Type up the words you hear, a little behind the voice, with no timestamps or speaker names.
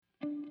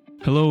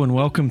Hello and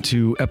welcome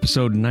to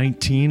episode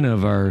 19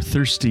 of our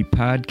Thirsty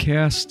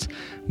Podcast.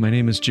 My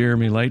name is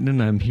Jeremy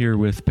Lightnin. I'm here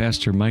with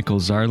Pastor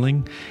Michael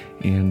Zarling.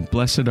 And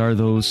blessed are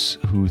those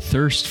who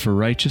thirst for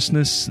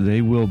righteousness,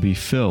 they will be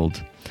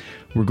filled.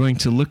 We're going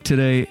to look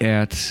today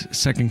at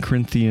 2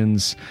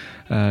 Corinthians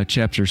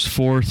chapters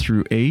 4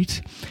 through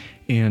 8.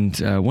 And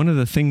one of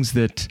the things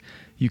that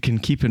you can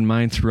keep in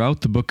mind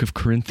throughout the book of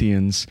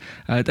Corinthians,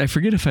 I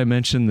forget if I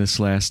mentioned this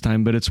last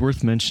time, but it's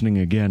worth mentioning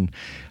again,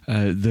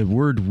 the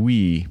word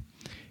we.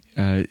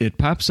 It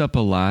pops up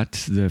a lot,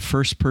 the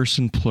first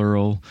person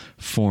plural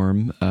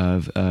form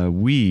of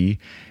we,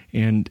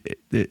 and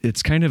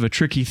it's kind of a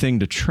tricky thing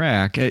to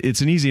track.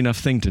 It's an easy enough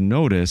thing to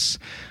notice,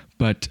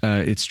 but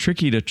it's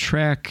tricky to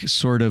track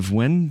sort of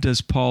when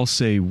does Paul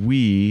say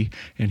we,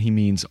 and he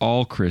means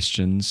all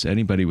Christians,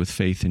 anybody with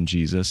faith in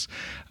Jesus.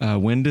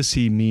 When does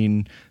he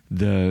mean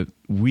the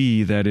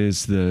we, that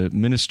is the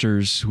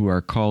ministers who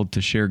are called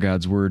to share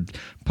God's word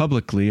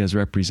publicly as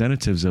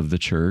representatives of the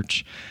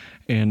church?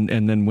 And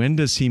then when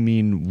does he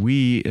mean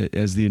we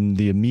as the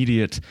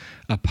immediate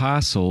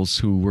apostles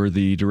who were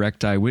the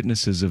direct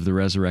eyewitnesses of the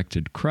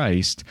resurrected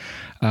Christ?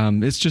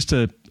 It's just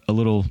a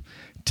little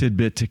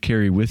tidbit to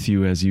carry with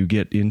you as you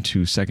get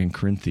into 2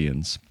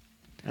 Corinthians.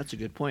 That's a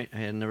good point. I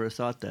had never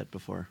thought that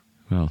before.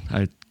 Well,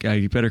 I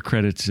better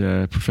credit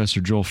Professor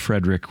Joel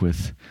Frederick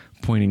with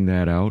pointing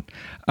that out.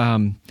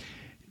 In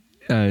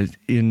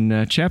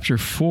chapter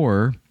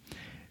 4,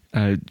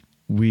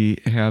 we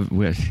have,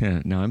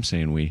 now I'm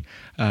saying we,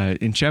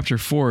 in chapter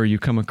 4, you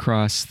come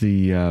across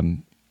the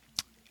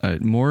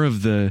more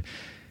of the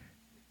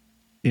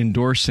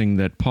endorsing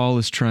that Paul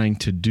is trying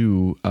to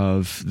do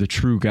of the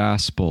true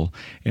gospel.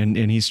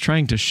 And he's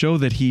trying to show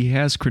that he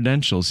has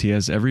credentials. He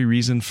has every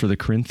reason for the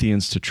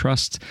Corinthians to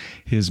trust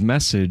his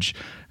message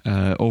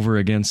over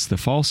against the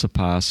false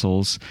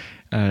apostles.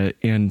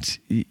 And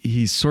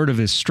he sort of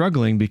is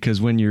struggling because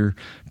when you're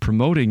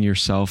promoting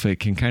yourself, it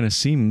can kind of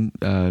seem,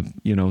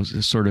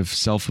 sort of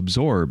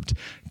self-absorbed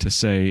to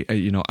say,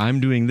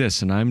 I'm doing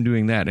this and I'm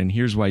doing that, and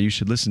here's why you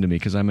should listen to me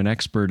because I'm an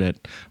expert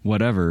at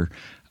whatever.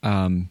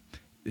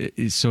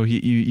 So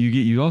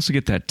you also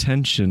get that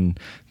tension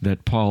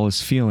that Paul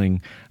is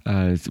feeling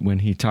when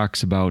he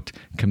talks about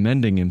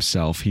commending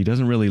himself. He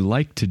doesn't really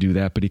like to do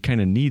that, but he kind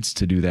of needs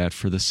to do that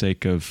for the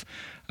sake of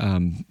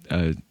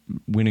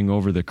winning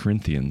over the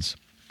Corinthians.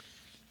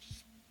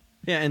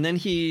 Yeah, and then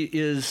he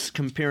is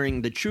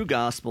comparing the true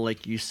gospel,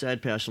 like you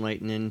said, Pastor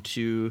Lightnin,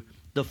 to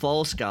the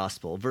false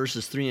gospel.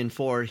 Verses 3 and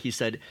 4, he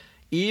said,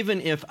 even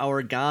if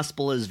our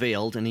gospel is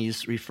veiled, and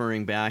he's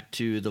referring back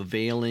to the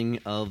veiling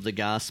of the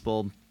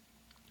gospel,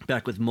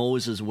 back with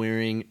Moses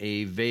wearing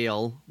a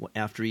veil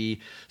after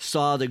he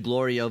saw the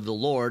glory of the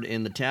Lord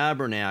in the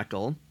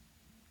tabernacle,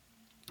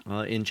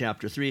 in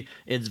chapter 3,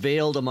 it's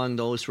veiled among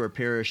those who are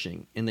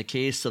perishing. In the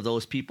case of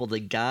those people,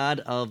 the God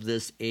of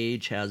this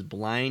age has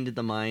blinded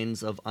the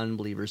minds of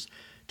unbelievers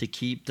to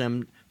keep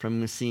them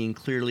from seeing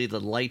clearly the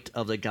light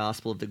of the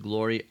gospel of the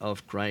glory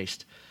of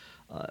Christ.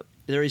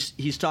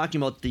 He's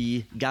talking about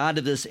the God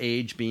of this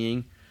age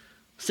being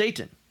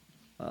Satan.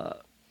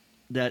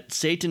 That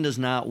Satan does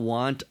not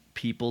want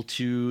people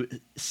to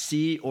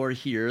see or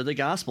hear the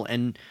gospel,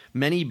 and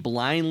many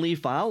blindly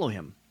follow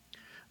him.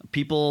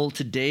 People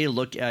today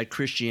look at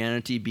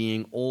Christianity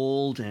being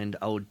old and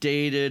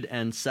outdated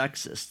and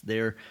sexist.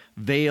 They're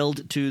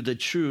veiled to the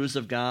truths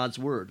of God's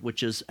word,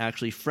 which is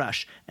actually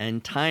fresh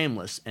and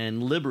timeless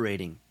and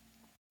liberating.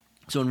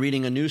 So in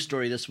reading a news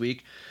story this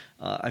week,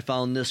 I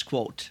found this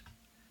quote: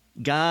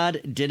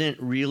 God didn't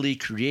really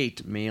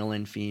create male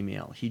and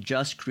female. He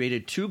just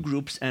created two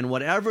groups, and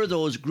whatever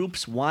those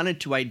groups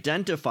wanted to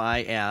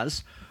identify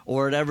as,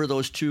 or whatever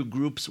those two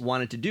groups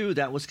wanted to do,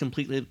 that was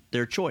completely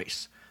their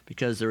choice,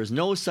 because there is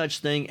no such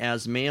thing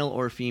as male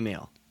or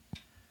female.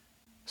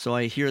 So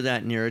I hear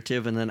that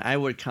narrative, and then I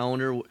would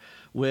counter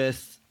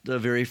with the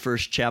very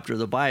first chapter of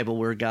the Bible,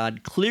 where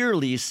God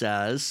clearly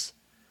says,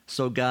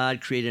 so God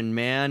created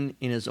man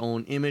in his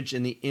own image.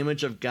 In the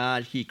image of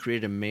God, he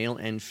created male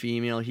and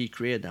female. He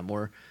created them.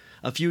 Or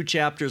a few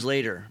chapters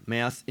later,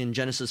 in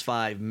Genesis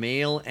 5,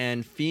 male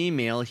and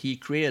female, he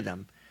created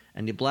them.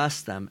 And he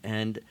blessed them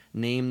and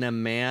named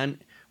them man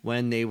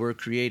when they were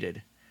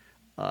created.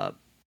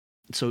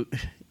 So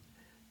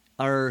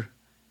our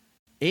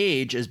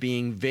age is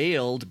being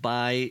veiled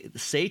by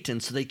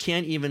Satan, so they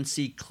can't even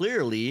see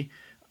clearly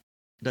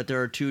that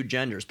there are two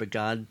genders. But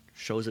God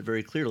shows it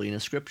very clearly in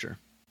His Scripture.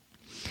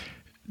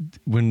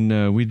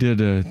 When we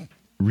did a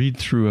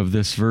read-through of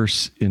this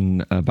verse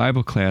in a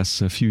Bible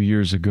class a few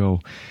years ago,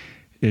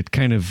 it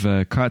kind of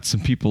caught some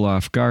people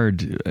off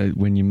guard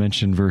when you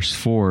mentioned verse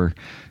 4,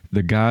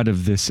 the God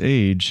of this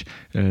age.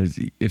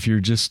 If you're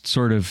just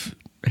sort of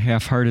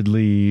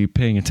half-heartedly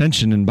paying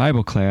attention in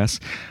Bible class,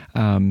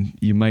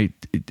 you might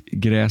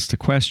get asked a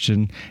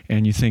question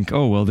and you think,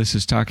 oh, well, this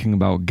is talking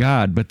about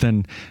God. But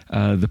then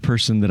the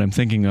person that I'm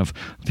thinking of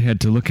had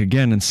to look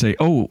again and say,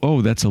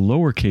 oh, that's a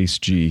lowercase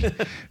g.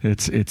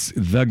 It's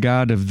the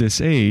God of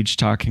this age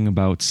talking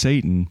about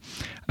Satan.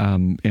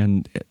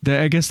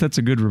 I guess that's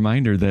a good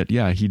reminder that,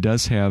 yeah, he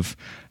does have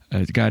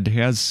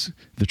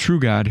the true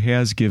God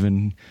has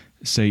given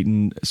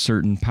Satan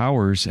certain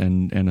powers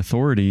and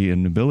authority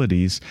and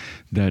abilities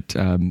that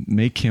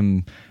make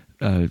him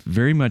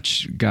very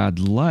much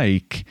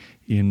God-like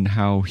in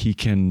how he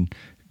can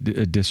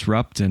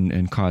disrupt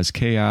and cause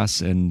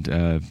chaos and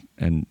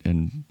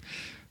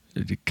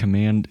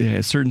command.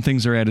 Certain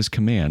things are at his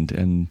command,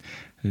 and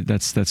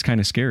that's kind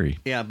of scary.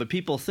 Yeah, but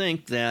people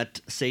think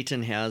that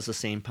Satan has the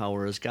same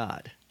power as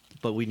God.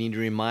 But we need to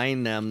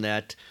remind them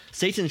that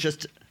Satan's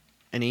just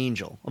an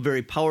angel, a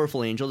very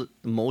powerful angel,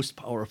 the most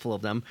powerful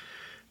of them.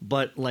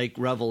 But like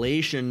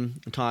Revelation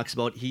talks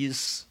about,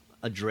 he's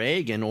a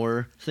dragon,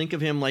 or think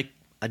of him like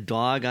a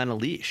dog on a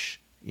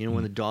leash.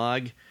 When the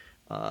dog,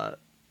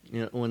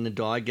 when the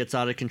dog gets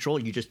out of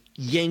control, you just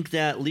yank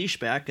that leash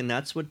back, and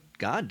that's what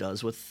God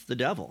does with the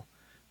devil.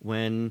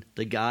 When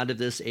the god of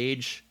this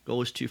age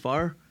goes too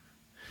far,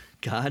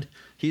 God,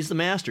 he's the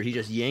master. He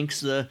just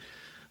yanks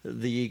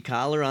the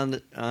collar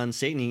on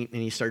Satan,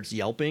 and he starts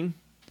yelping,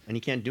 and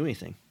he can't do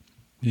anything.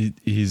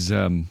 He's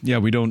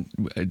we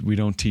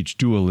don't teach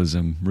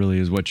dualism, really,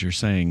 is what you're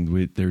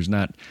saying. There's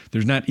not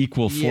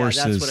equal forces.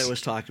 Yeah, that's what I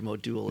was talking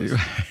about, dualism.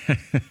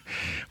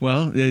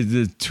 Well,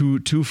 the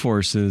two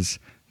forces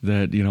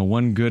that,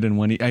 one good and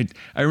one.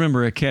 I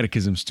remember a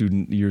catechism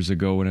student years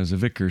ago when I was a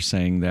vicar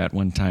saying that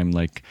one time,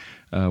 like,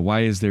 why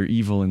is there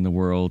evil in the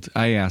world?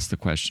 I asked the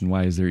question,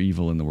 why is there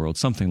evil in the world?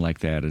 Something like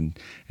that,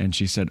 and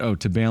she said,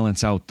 to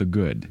balance out the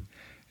good.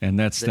 And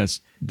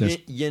that's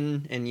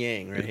yin and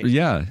yang, right?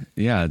 Yeah.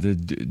 The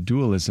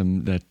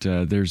dualism that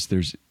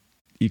there's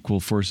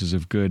equal forces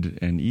of good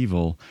and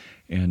evil,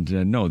 and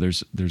no,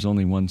 there's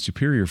only one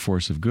superior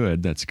force of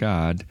good, that's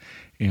God,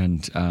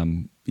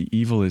 and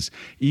evil is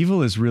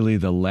really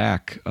the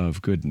lack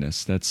of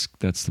goodness. That's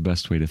the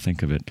best way to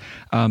think of it.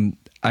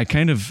 I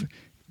kind of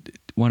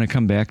want to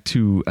come back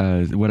to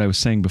what I was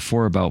saying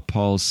before about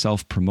Paul's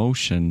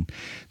self-promotion,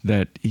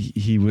 that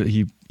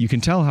he you can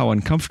tell how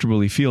uncomfortable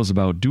he feels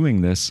about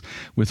doing this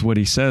with what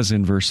he says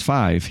in verse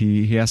 5.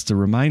 He has to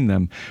remind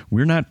them,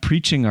 we're not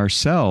preaching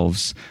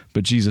ourselves,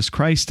 but Jesus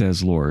Christ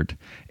as Lord.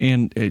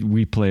 And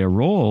we play a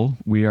role.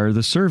 We are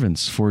the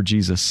servants for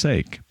Jesus'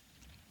 sake.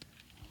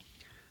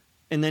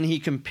 And then he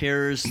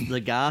compares the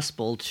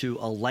gospel to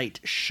a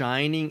light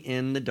shining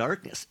in the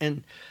darkness.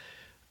 And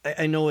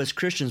I know as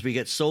Christians we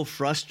get so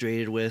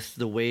frustrated with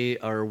the way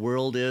our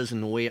world is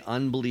and the way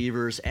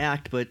unbelievers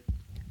act, but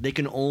they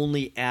can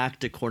only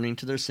act according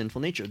to their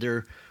sinful nature.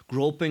 They're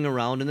groping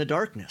around in the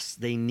darkness.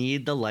 They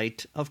need the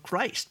light of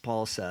Christ,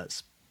 Paul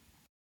says.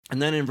 And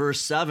then in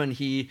verse 7,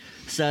 he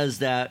says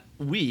that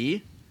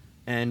we,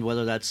 and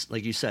whether that's,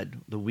 like you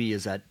said, the we,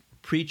 is that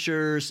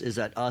preachers, is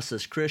that us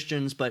as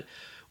Christians, but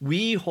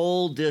we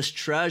hold this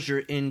treasure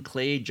in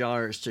clay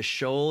jars to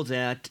show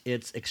that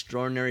its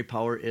extraordinary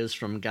power is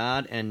from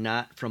God and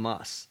not from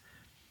us.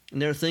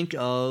 And there, think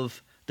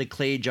of the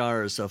clay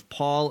jars of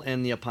Paul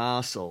and the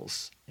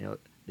apostles.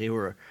 They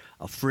were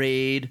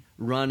afraid,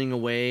 running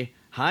away,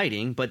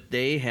 hiding, but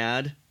they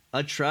had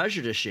a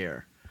treasure to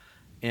share.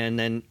 And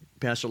then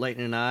Pastor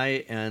Leighton and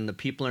I and the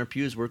people in our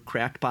pews were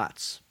cracked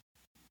pots.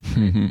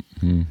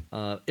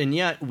 And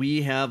yet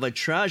we have a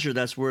treasure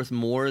that's worth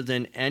more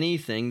than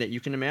anything that you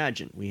can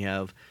imagine. We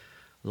have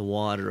the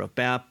water of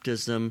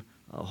baptism,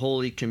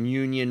 Holy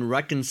Communion,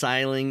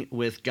 reconciling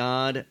with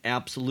God,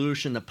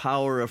 absolution, the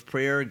power of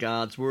prayer,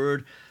 God's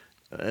Word.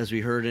 As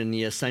we heard in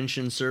the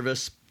Ascension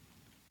service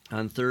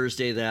on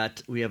Thursday,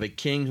 that we have a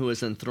King who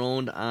is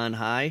enthroned on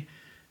high.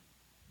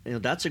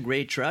 That's a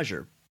great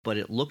treasure, but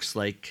it looks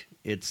like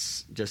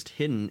it's just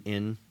hidden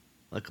in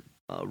a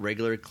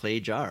regular clay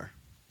jar.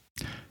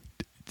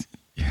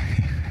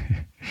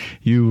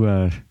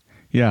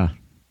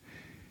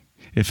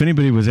 If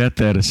anybody was at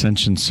that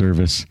Ascension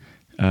service,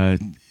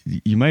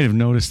 you might have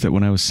noticed that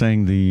when I was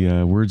saying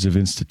the words of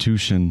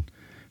institution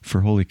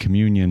for Holy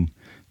Communion,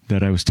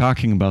 that I was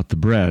talking about the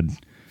bread,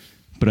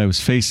 but I was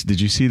facing.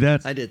 Did you see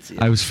that? I did see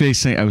it. I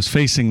was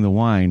facing the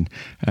wine,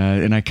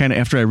 and I kind of,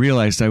 after I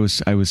realized I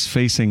was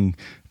facing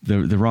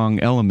the wrong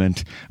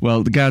element.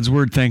 Well, God's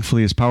Word,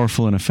 thankfully, is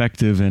powerful and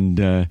effective,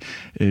 and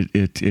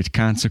it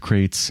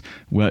consecrates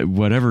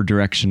whatever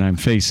direction I'm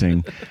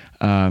facing.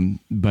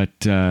 But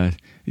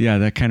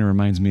that kind of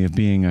reminds me of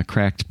being a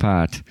cracked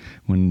pot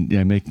when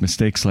I make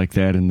mistakes like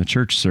that in the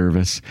church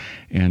service.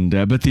 And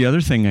but the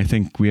other thing I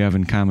think we have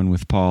in common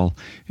with Paul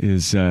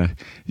is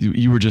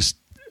you were just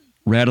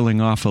rattling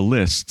off a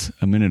list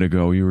a minute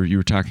ago. You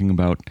were talking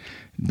about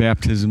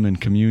baptism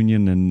and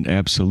communion and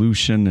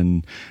absolution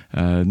and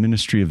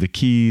ministry of the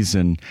keys,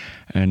 and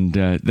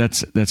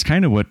that's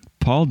kind of what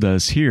Paul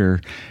does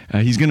here.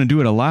 He's going to do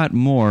it a lot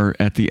more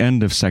at the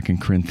end of 2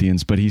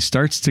 Corinthians, but he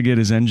starts to get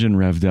his engine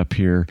revved up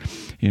here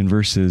in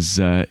verses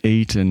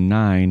 8 and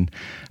 9.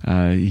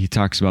 He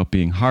talks about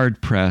being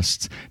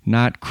hard-pressed,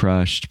 not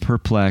crushed,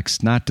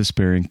 perplexed, not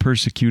despairing,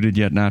 persecuted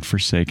yet not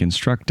forsaken,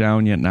 struck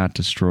down yet not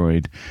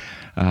destroyed.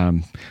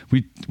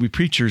 We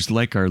preachers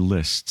like our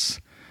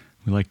lists.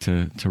 We like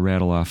to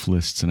rattle off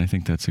lists, and I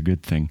think that's a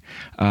good thing.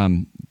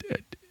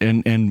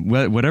 and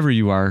whatever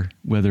you are,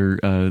 whether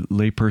a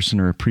layperson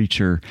or a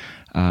preacher,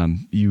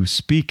 you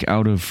speak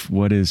out of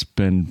what has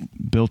been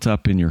built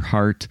up in your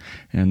heart,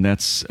 and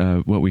that's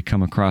what we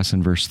come across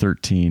in verse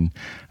 13.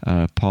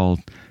 Paul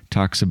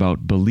talks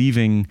about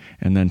believing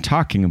and then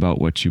talking about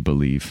what you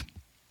believe.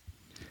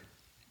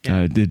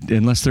 Yeah.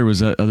 Unless there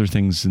was other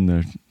things in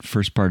the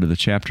first part of the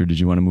chapter, did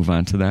you want to move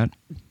on to that?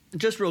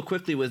 Just real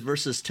quickly with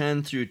verses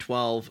 10 through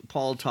 12,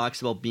 Paul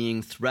talks about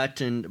being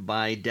threatened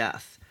by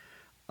death.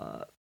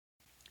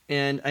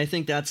 And I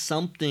think that's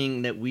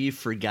something that we've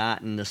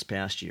forgotten this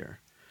past year,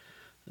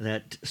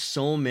 that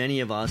so many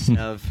of us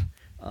have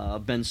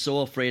been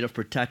so afraid of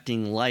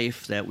protecting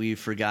life that we've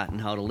forgotten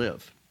how to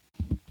live.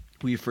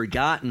 We've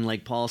forgotten,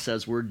 like Paul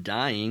says, we're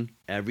dying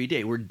every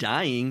day. We're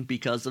dying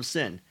because of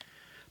sin.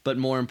 But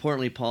more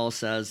importantly, Paul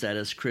says that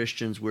as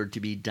Christians, we're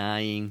to be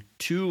dying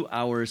to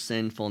our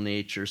sinful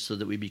nature so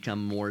that we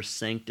become more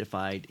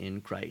sanctified in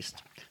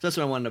Christ. So that's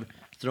what I wanted to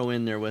throw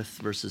in there with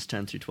verses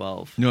 10 through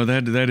 12. No,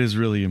 that is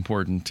really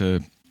important to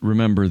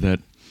remember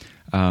that,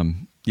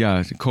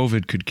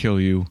 COVID could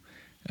kill you,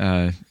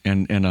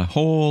 and a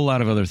whole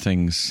lot of other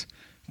things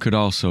could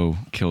also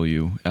kill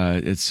you.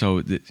 It's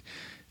so that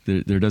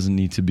there doesn't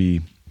need to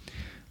be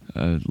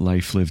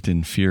life lived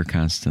in fear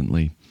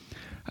constantly.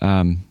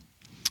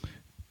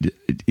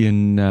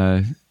 In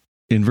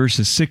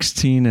verses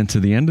 16 and to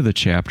the end of the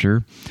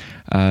chapter,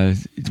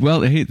 here's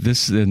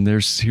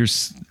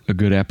a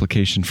good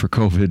application for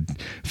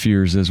COVID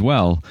fears as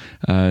well.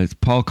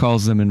 Paul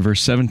calls them in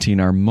verse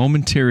 17 our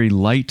momentary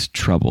light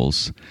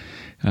troubles.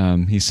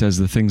 He says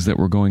the things that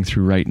we're going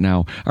through right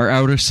now, our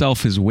outer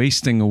self is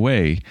wasting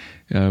away.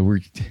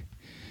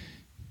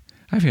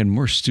 I've had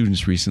more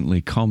students recently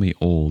call me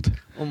old.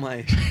 Oh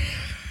my.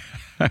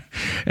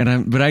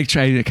 But I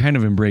try to kind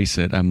of embrace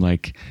it. I'm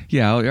like,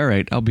 yeah, all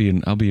right, I'll be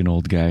an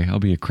old guy. I'll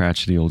be a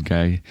crotchety old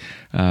guy.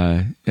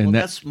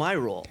 That's my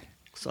role.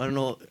 So I don't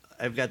know.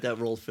 I've got that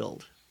role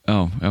filled.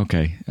 Oh,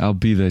 okay. I'll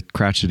be the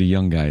crotchety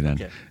young guy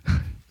then.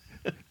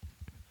 Okay.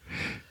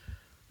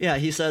 Yeah,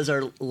 he says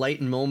our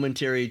light and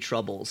momentary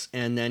troubles.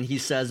 And then he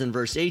says in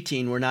verse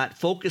 18, we're not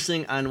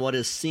focusing on what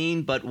is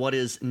seen, but what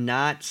is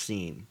not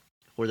seen.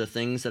 For the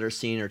things that are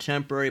seen are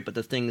temporary, but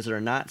the things that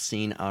are not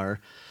seen are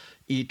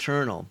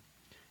eternal.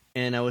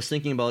 And I was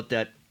thinking about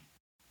that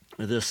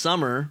this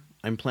summer.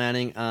 I'm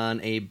planning on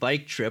a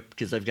bike trip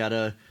because I've got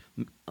a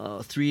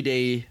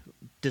 3-day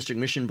district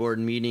mission board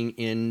meeting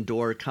in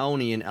Door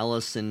County in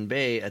Ellison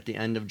Bay at the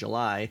end of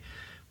July.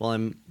 Well,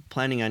 I'm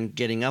planning on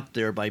getting up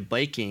there by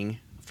biking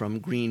from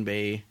Green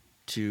Bay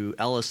to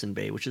Ellison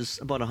Bay, which is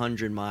about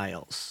 100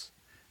 miles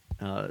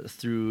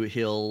through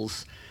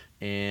hills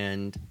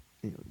and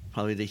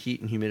probably the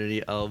heat and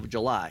humidity of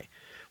July.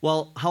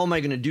 Well, how am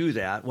I going to do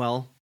that?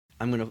 Well,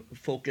 I'm going to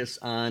focus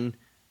on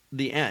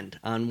the end,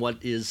 on what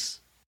is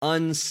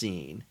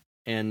unseen.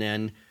 And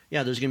then,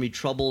 there's going to be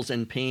troubles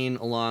and pain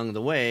along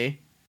the way.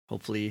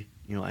 Hopefully,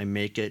 I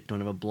make it, don't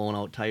have a blown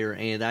out tire,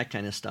 any of that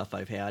kind of stuff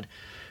I've had.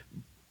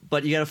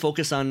 But you got to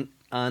focus on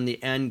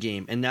the end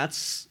game. And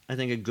that's, I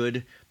think, a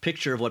good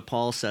picture of what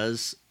Paul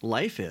says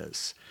life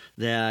is.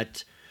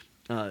 That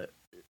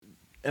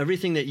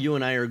everything that you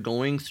and I are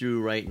going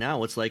through right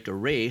now, it's like a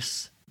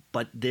race,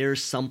 but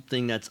there's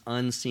something that's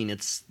unseen.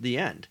 It's the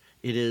end.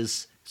 It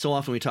is, so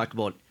often we talk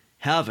about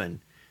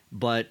heaven,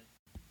 but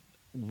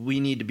we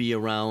need to be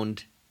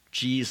around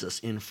Jesus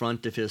in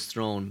front of his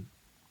throne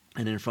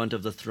and in front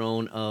of the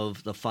throne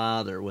of the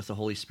Father with the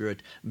Holy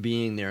Spirit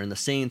being there and the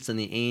saints and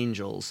the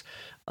angels.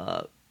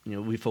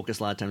 We focus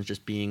a lot of times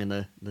just being in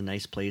the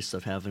nice place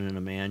of heaven and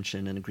a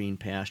mansion and the green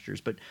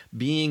pastures, but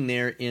being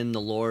there in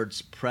the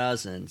Lord's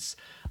presence,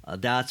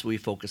 that's what we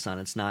focus on.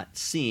 It's not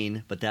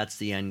seen, but that's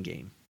the end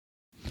game.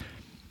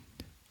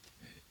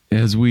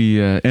 As we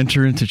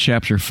enter into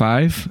chapter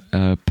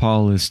 5,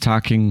 Paul is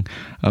talking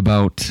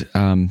about,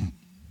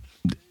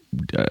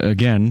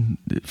 again,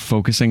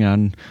 focusing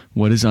on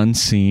what is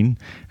unseen,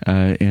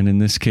 and in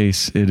this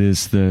case, it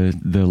is the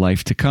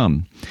life to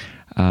come.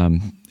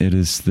 It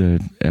is the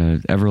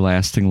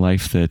everlasting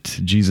life that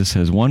Jesus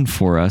has won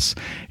for us,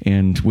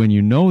 and when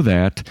you know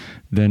that,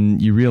 then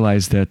you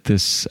realize that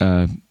this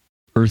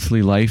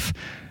earthly life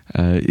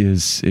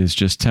is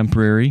just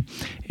temporary,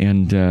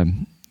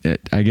 and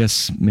I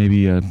guess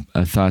maybe a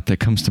thought that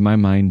comes to my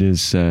mind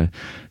is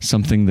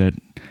something that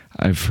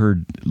I've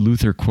heard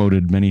Luther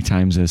quoted many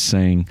times as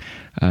saying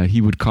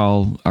he would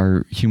call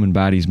our human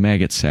bodies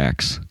maggot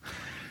sacks.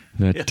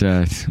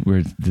 That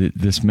we're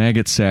this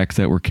maggot sack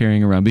that we're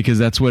carrying around, because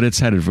that's what it's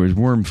headed for, is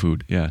worm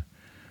food. Yeah.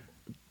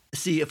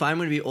 See, if I'm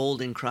going to be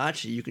old and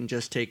crotchety, you can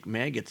just take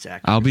maggot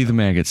sack. I'll be the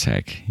maggot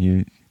sack.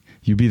 You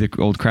be the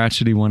old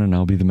crotchety one, and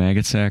I'll be the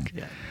maggot sack.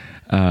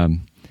 Yeah.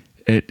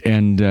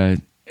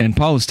 And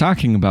Paul is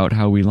talking about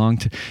how we long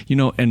to,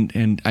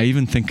 and I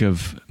even think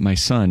of my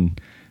son.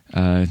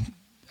 I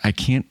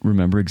can't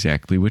remember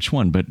exactly which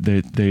one, but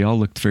they all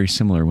looked very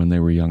similar when they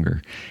were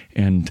younger.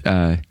 And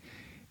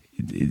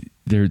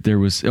there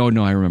was,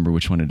 I remember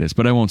which one it is,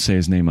 but I won't say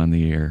his name on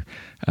the air.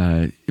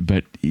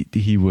 But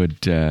he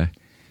would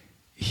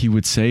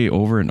say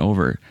over and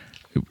over,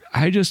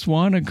 I just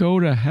want to go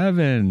to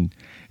heaven.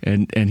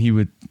 And he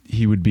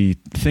would be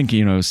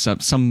thinking,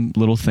 some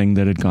little thing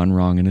that had gone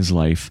wrong in his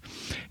life,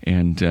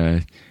 and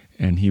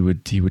he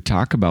would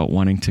talk about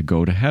wanting to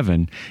go to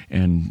heaven.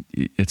 And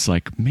it's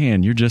like,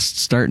 man, you're just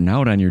starting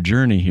out on your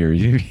journey here.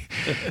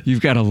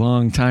 You've got a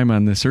long time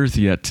on this earth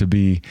yet to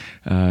be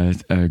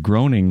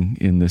groaning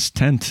in this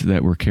tent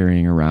that we're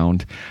carrying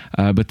around.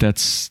 But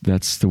that's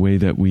the way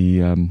that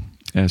we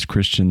as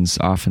Christians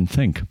often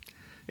think.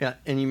 Yeah,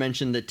 and you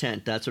mentioned the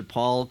tent. That's what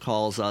Paul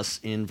calls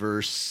us in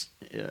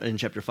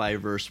chapter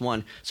 5, verse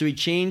 1. So he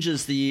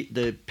changes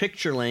the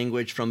picture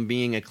language from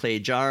being a clay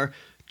jar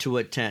to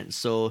a tent.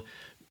 So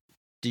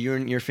do you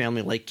and your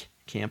family like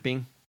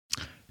camping?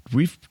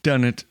 We've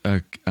done it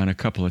on a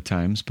couple of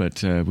times,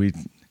 but we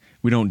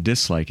don't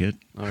dislike it.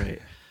 All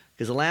right.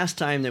 Because the last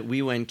time that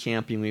we went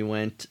camping, we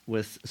went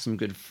with some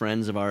good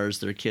friends of ours.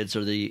 Their kids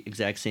are the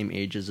exact same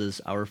ages as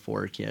our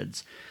 4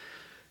 kids.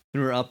 We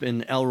were up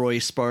in Elroy,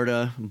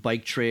 Sparta,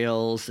 bike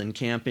trails and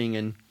camping,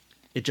 and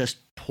it just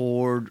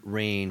poured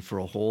rain for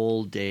a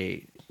whole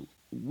day.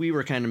 We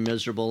were kind of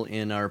miserable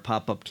in our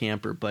pop-up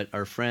camper, but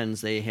our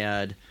friends, they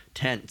had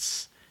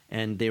tents,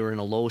 and they were in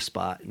a low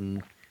spot,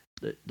 and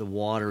the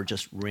water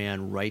just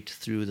ran right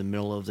through the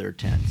middle of their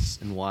tents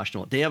and washed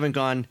them out. They haven't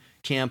gone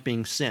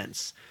camping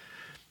since.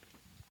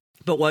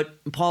 But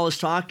what Paul is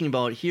talking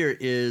about here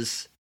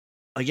is,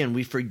 again,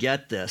 we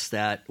forget this,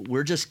 that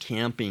we're just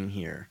camping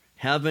here.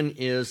 Heaven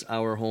is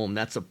our home.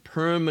 That's a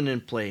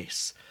permanent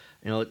place.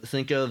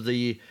 Think of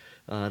the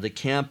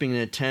camping in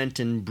a tent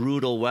in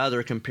brutal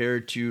weather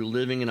compared to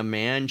living in a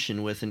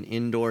mansion with an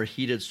indoor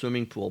heated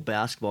swimming pool,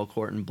 basketball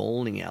court, and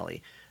bowling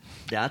alley.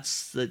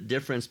 That's the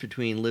difference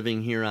between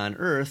living here on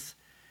earth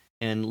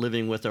and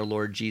living with our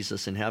Lord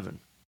Jesus in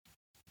heaven.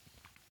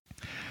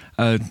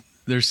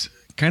 There's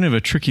kind of a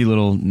tricky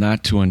little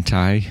knot to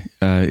untie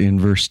in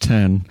verse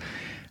 10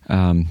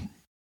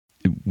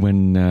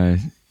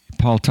 when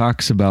Paul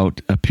talks about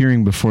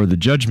appearing before the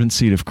judgment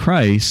seat of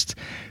Christ.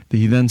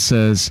 He then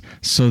says,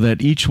 so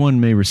that each one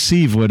may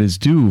receive what is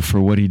due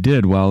for what he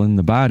did while in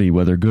the body,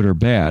 whether good or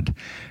bad.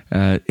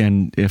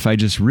 And if I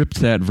just ripped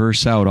that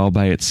verse out all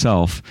by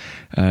itself,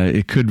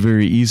 it could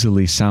very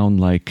easily sound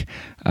like,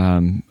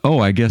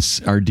 I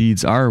guess our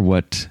deeds are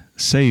what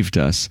saved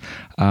us.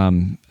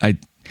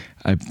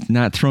 I've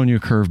not thrown you a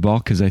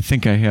curveball because I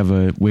think I have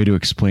a way to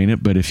explain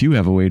it, but if you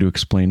have a way to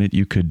explain it,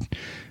 you could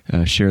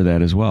share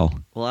that as well.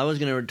 Well, I was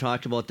going to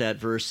talk about that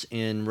verse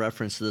in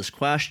reference to this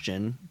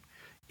question,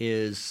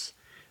 is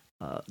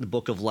the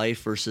book of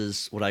life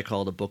versus what I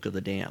call the book of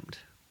the damned.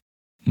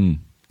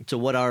 So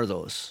what are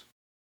those?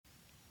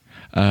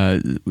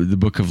 The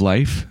book of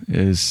life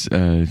is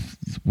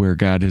where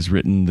God has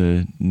written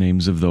the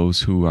names of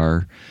those who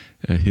are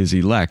his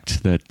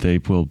elect, that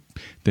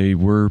they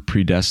were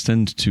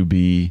predestined to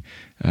be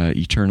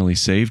eternally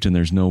saved, and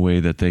there's no way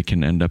that they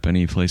can end up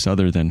any place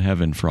other than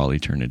heaven for all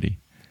eternity.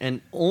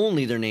 And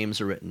only their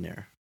names are written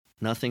there.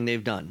 Nothing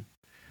they've done.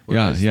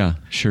 Yeah,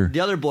 sure.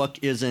 The other book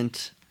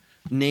isn't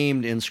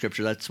named in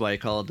Scripture. That's why I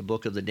call it the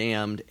Book of the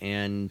Damned.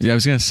 And I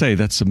was going to say,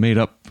 that's a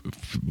made-up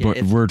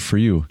word for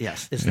you.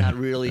 Yes, it's not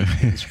really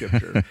in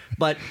Scripture.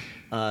 But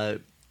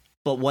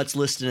what's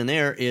listed in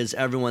there is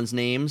everyone's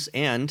names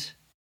and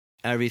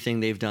everything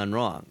they've done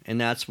wrong.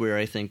 And that's where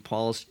I think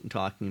Paul's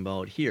talking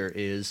about here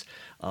is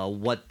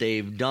what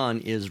they've done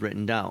is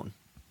written down.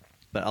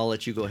 But I'll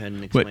let you go ahead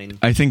and explain.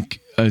 But I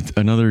think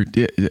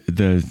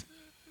the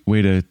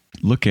way to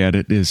look at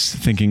it is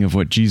thinking of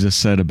what Jesus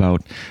said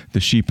about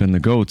the sheep and the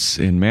goats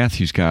in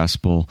Matthew's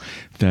gospel,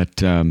 that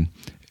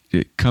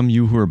come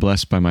you who are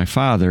blessed by my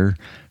Father,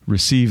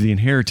 receive the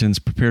inheritance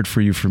prepared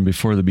for you from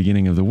before the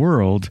beginning of the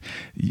world.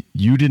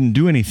 You didn't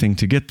do anything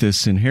to get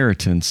this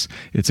inheritance.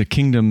 It's a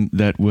kingdom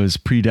that was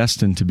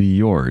predestined to be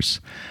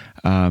yours.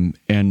 And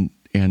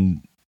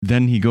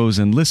then he goes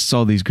and lists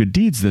all these good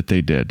deeds that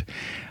they did.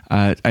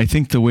 I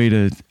think the way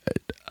to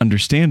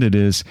understand it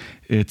is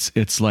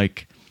it's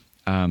like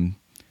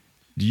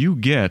you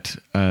get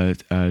a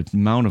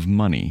amount of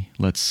money,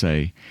 let's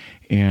say,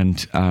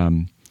 and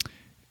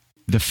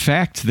the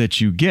fact that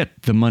you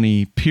get the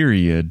money,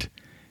 period,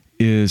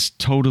 is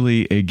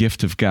totally a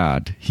gift of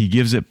God. He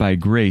gives it by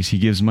grace. He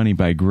gives money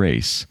by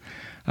grace.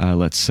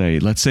 Let's say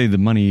the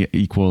money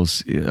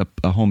equals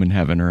a home in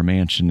heaven or a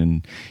mansion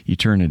in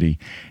eternity,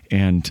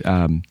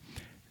 and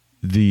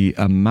the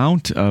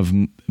amount of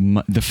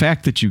the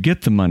fact that you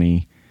get the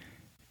money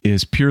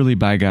is purely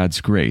by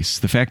God's grace.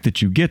 The fact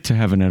that you get to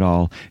heaven at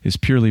all is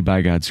purely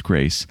by God's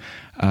grace.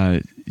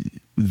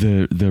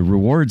 The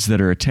rewards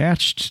that are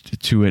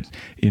attached to it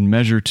in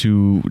measure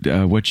to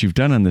what you've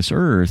done on this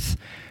earth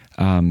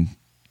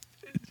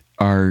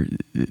are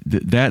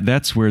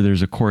that's where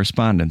there's a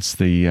correspondence.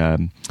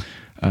 The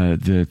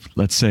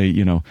let's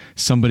say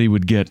somebody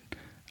would get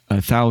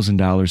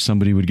 $1,000,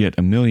 somebody would get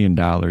 $1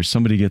 million,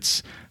 somebody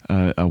gets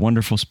a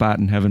wonderful spot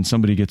in heaven,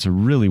 somebody gets a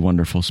really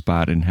wonderful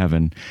spot in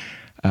heaven.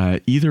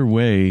 Either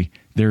way,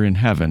 they're in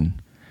heaven.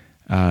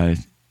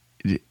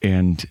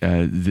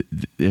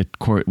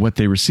 what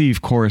they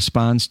receive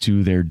corresponds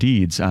to their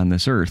deeds on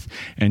this earth.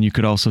 And you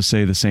could also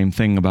say the same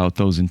thing about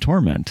those in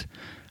torment.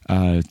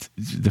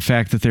 The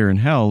fact that they're in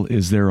hell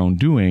is their own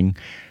doing,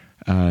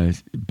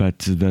 but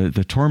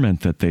the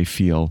torment that they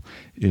feel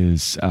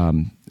is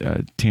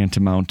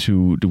tantamount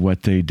to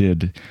what they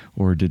did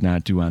or did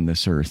not do on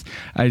this earth.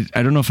 I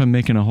don't know if I'm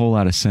making a whole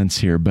lot of sense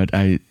here, but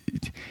I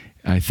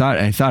thought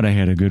I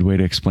had a good way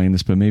to explain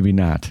this, but maybe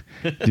not.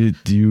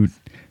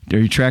 Are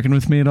you tracking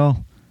with me at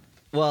all?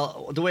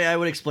 Well, the way I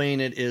would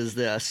explain it is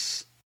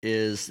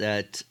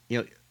that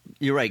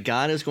you're right.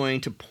 God is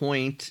going to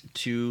point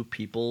to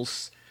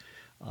people's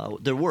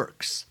their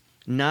works,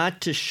 not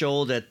to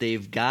show that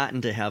they've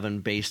gotten to heaven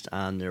based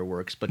on their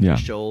works, but to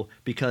show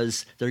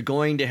because they're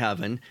going to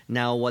heaven.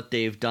 Now, what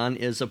they've done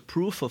is a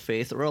proof of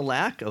faith or a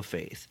lack of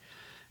faith.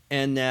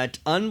 And that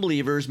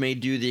unbelievers may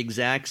do the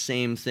exact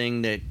same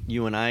thing that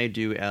you and I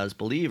do as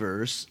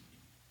believers,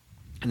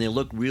 and they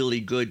look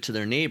really good to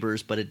their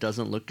neighbors, but it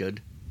doesn't look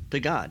good to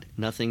God.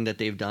 Nothing that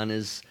they've done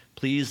is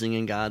pleasing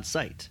in God's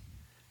sight.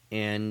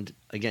 And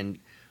again,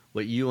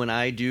 what you and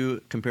I do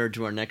compared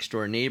to our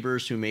next-door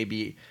neighbors who may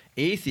be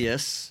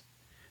atheists,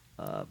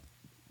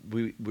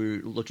 we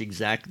look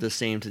exactly the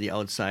same to the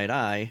outside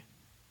eye,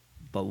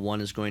 but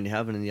one is going to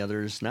heaven and the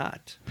other is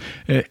not.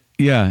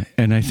 Yeah,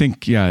 and I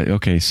think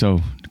okay,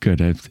 so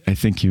good. I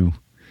think you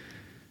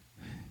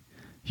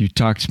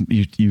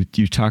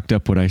talked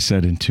up what I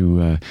said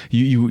into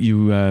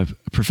you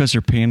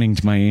Professor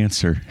Panninged my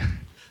answer.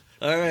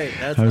 All right,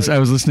 I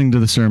was listening to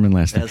the sermon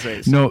last night. That's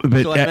right. No,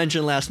 but so I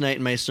mentioned last night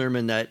in my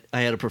sermon that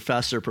I had a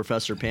Professor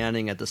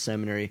Panning at the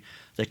seminary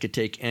that could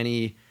take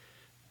any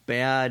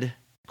bad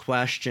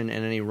question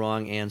and any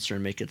wrong answer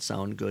and make it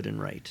sound good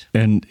and right.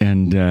 And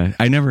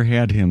I never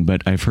had him,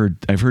 but I've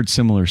heard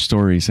similar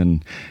stories,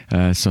 and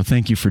so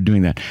thank you for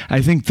doing that.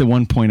 I think the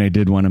one point I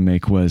did want to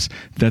make was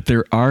that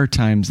there are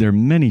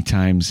many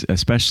times,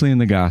 especially in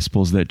the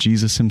Gospels, that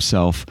Jesus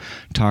himself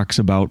talks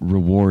about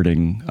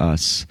rewarding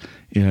us.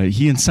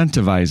 He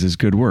incentivizes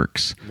good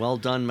works. Well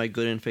done, my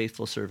good and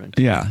faithful servant.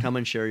 Yeah, come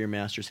and share your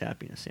master's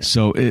happiness. Yeah.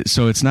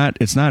 So it's not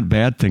a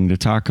bad thing to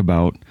talk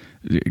about.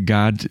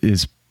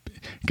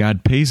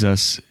 God pays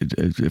us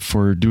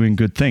for doing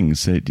good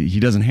things.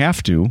 He doesn't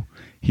have to,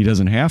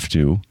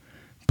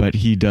 but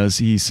he does.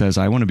 He says,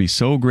 I want to be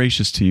so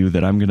gracious to you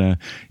that I'm going to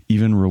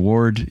even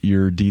reward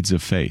your deeds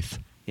of faith.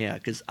 Yeah,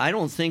 because I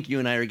don't think you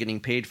and I are getting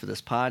paid for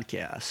this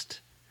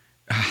podcast.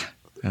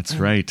 That's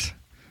right.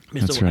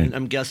 That's right.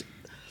 I'm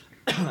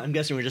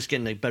guessing we're just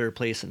getting a better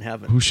place in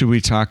heaven. Who should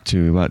we talk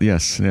to about?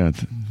 Yes, yeah.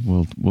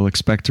 We'll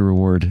expect a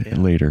reward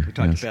later. We'll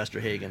talk to Pastor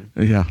Hagen.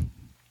 Yeah.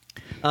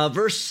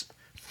 Verse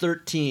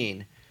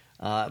 13,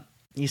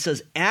 he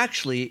says,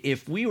 actually,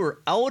 if we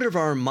were out of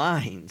our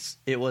minds,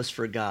 it was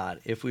for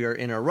God. If we are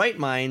in our right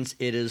minds,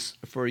 it is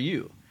for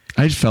you.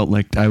 I felt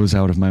like I was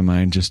out of my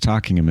mind just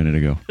talking a minute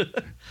ago.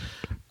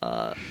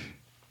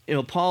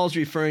 Paul's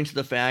referring to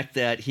the fact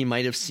that he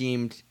might have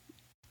seemed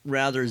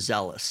rather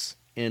zealous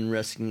in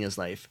risking his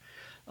life.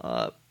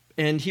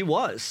 And he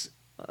was.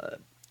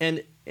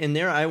 And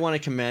there I want to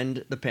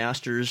commend the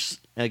pastors.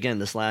 Again,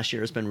 this last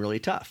year has been really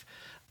tough.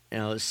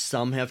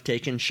 Some have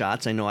taken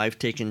shots. I know I've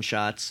taken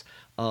shots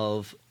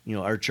of,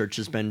 our church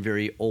has been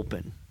very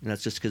open. And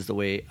that's just because the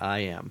way I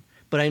am.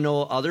 But I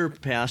know other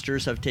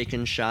pastors have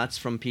taken shots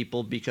from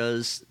people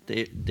because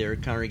their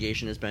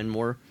congregation has been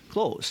more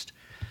closed.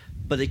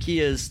 But the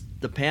key is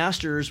the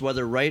pastors,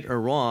 whether right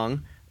or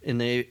wrong, in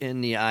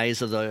the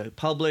eyes of the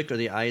public or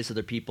the eyes of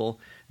the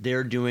people,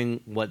 they're doing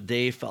what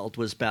they felt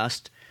was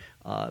best.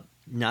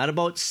 Not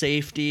about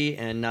safety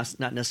and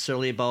not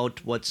necessarily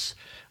about what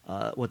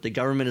the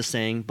government is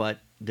saying, but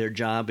their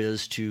job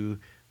is to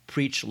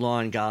preach law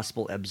and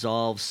gospel,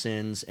 absolve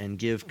sins, and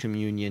give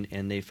communion.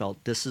 And they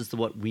felt this is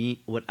what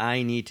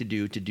I need to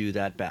do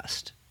that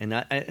best. And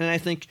I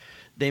think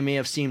they may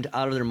have seemed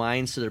out of their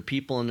minds to their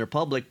people and their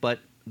public, but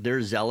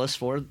they're zealous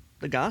for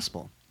the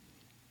gospel.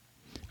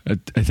 I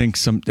think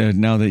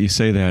now that you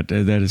say that,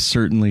 that is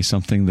certainly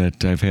something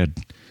that I've had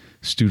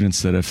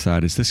students that have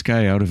thought, is this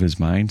guy out of his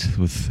mind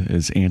with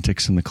his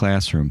antics in the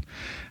classroom?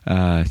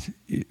 But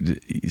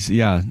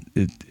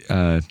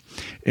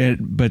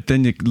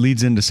then it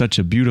leads into such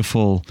a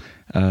beautiful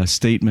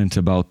statement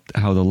about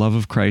how the love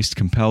of Christ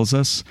compels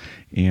us,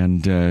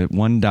 and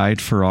one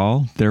died for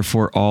all,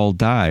 therefore all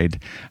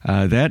died.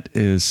 That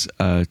is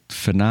a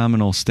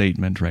phenomenal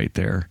statement right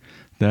there.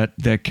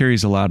 That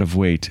carries a lot of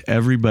weight.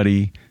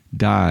 Everybody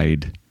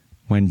died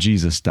when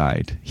Jesus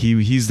died.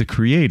 He's the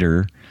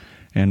creator,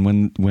 and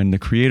when the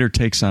creator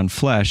takes on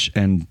flesh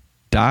and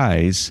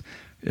dies,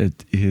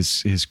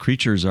 his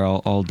creatures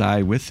all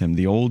die with him.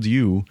 The old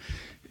you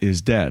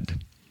is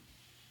dead.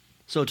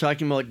 So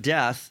talking about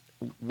death,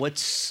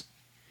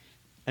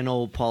 I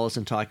know Paul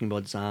isn't talking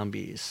about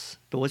zombies,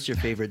 but what's your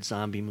favorite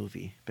zombie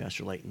movie,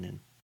 Pastor Lightning?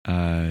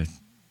 The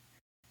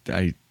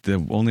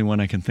only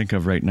one I can think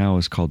of right now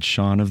is called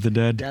Shaun of the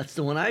Dead. That's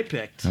the one I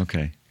picked.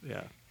 Okay.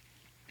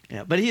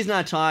 Yeah, but he's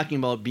not talking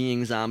about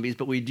being zombies,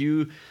 but we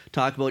do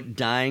talk about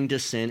dying to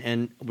sin,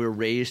 and we're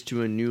raised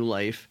to a new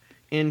life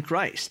in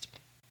Christ.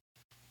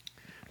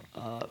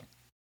 I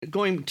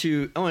want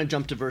to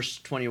jump to verse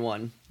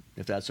 21,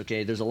 if that's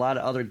okay. There's a lot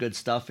of other good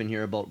stuff in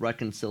here about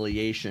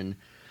reconciliation.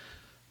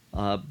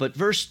 But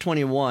verse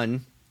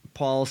 21,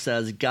 Paul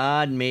says,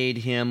 God made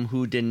him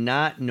who did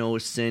not know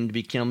sin to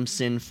become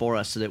sin for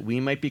us, so that we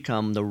might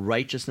become the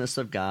righteousness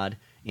of God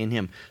in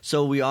him.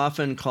 So we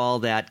often call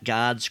that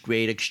God's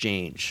great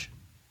exchange.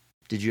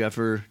 Did you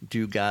ever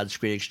do God's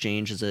great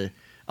exchange as an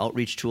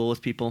outreach tool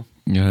with people?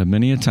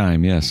 Many a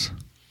time, yes.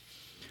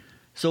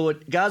 So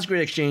what God's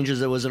great exchange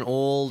is, it was an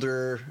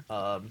older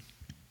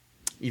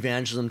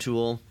evangelism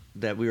tool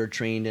that we were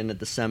trained in at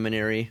the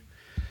seminary.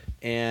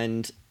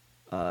 And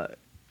I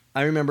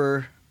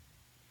remember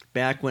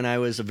back when I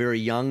was a very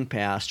young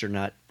pastor,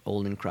 not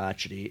old and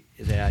crotchety,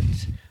 that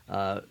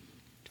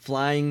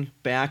flying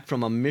back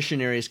from a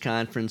missionaries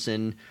conference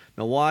in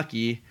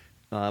Milwaukee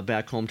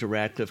back home to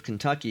Radcliffe,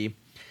 Kentucky,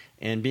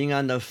 and being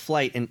on the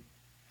flight, and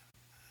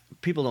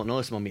people don't know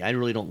this about me, I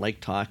really don't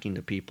like talking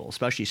to people,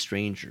 especially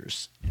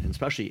strangers, and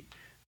especially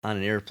on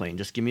an airplane.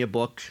 Just give me a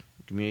book,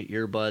 give me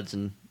earbuds,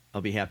 and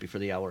I'll be happy for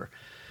the hour.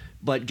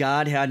 But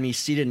God had me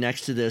seated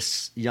next to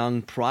this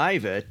young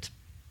private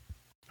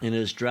in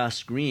his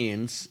dress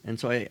greens, and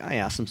so I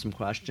asked him some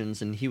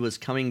questions, and he was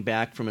coming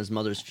back from his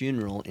mother's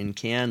funeral in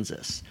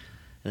Kansas,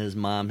 and his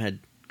mom had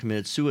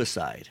committed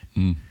suicide.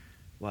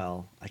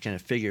 Well, I kind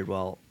of figured,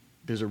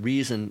 there's a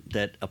reason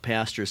that a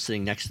pastor is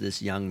sitting next to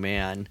this young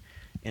man,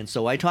 and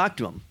so I talked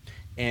to him,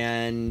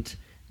 and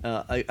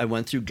I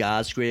went through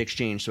God's great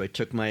exchange. So I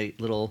took my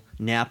little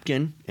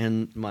napkin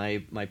and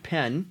my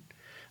pen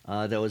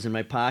that was in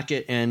my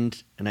pocket,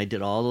 and I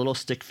did all the little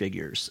stick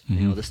figures.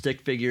 Mm-hmm. The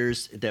stick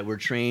figures that we're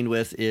trained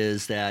with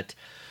is that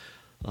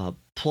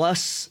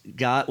plus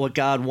God, what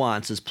God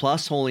wants is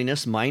plus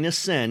holiness minus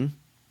sin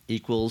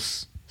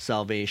equals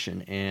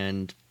salvation,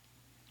 and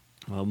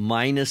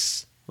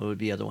minus, what would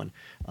be the other one?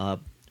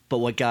 But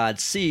what God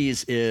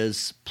sees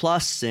is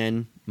plus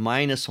sin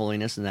minus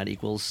holiness, and that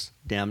equals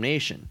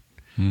damnation.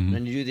 Mm-hmm.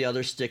 Then you do the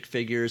other stick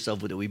figures of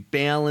that we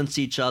balance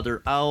each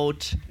other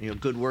out,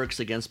 good works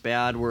against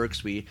bad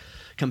works. We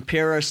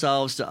compare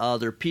ourselves to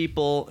other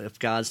people. If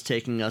God's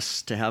taking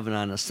us to heaven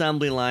on an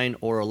assembly line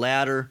or a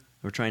ladder,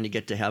 we're trying to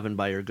get to heaven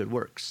by our good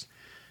works.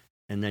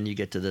 And then you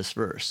get to this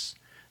verse,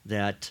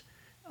 that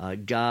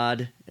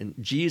God and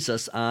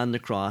Jesus on the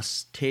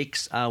cross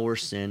takes our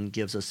sin,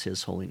 gives us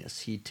his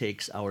holiness. He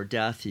takes our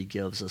death, he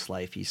gives us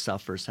life. He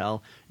suffers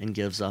hell and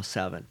gives us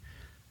heaven.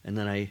 And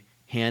then I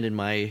handed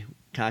my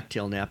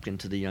cocktail napkin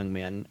to the young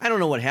man. I don't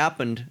know what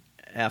happened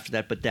after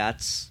that, but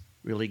that's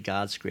really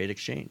God's great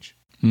exchange.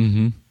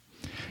 Mm-hmm.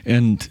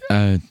 And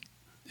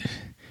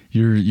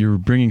you're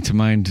bringing to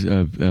mind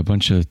a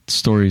bunch of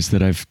stories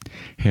that I've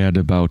had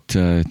about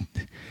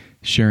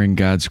sharing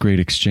God's great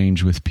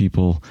exchange with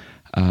people.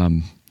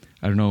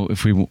 I don't know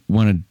if we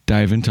want to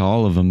dive into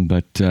all of them,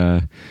 but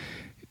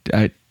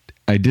I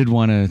did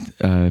want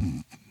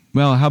to.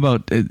 How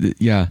about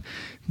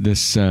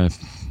this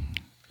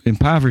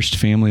impoverished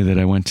family that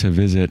I went to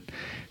visit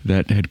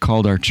that had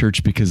called our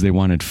church because they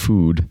wanted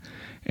food.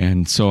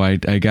 And so I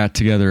got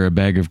together a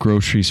bag of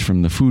groceries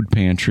from the food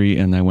pantry,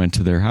 and I went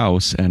to their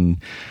house, and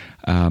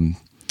I'm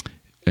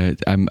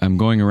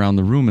going around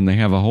the room, and they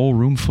have a whole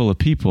room full of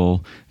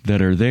people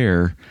that are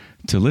there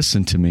to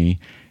listen to me.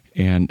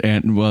 I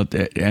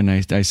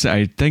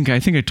think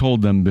I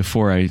told them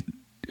before I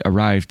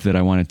arrived that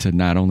I wanted to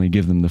not only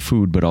give them the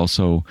food, but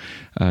also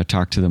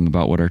talk to them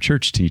about what our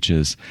church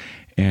teaches.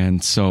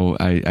 And so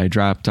I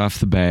dropped off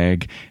the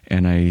bag,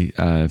 and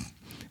I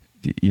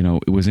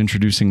was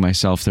introducing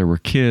myself. There were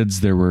kids,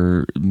 there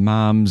were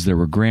moms, there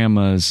were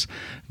grandmas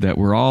that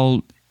were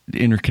all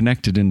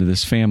interconnected into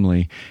this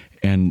family.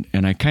 And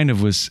it kind of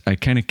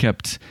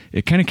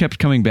kept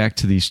coming back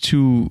to these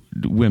two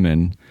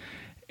women.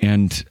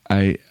 And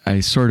I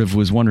sort of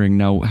was wondering,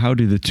 now, how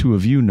do the two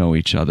of you know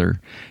each other?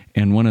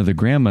 And one of the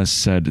grandmas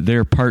said,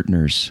 they're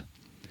partners.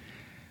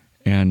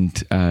 And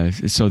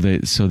so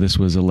this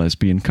was a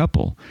lesbian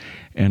couple.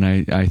 And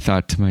I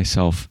thought to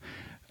myself,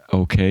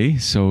 okay,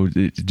 so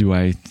do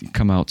I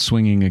come out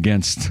swinging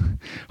against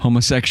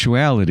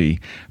homosexuality?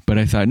 But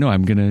I thought, no,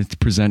 I'm going to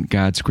present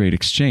God's great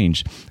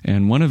exchange.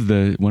 And one of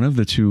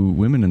the two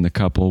women in the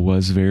couple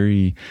was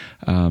very...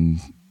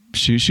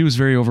 She was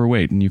very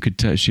overweight, and you could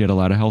tell she had a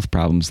lot of health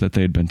problems that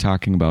they had been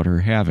talking about her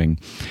having.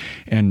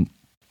 And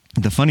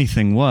the funny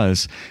thing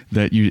was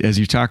that as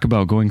you talk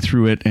about going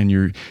through it, and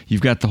you've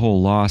got the whole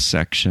law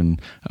section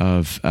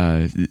of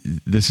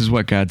this is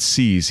what God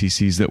sees. He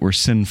sees that we're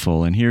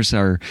sinful, and here's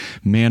our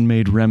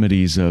man-made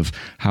remedies of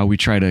how we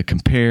try to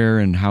compare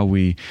and how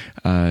we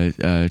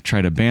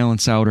try to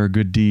balance out our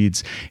good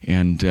deeds,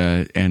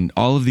 and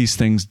all of these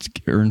things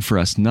earn for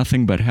us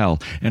nothing but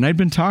hell. And I'd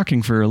been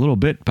talking for a little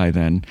bit by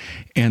then,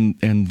 and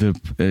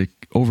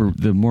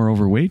the more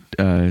overweight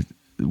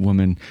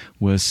woman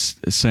was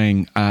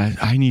saying,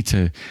 I need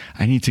to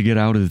get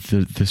out of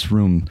this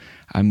room.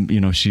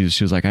 she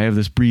was like, I have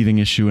this breathing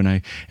issue,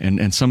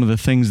 and some of the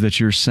things that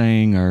you're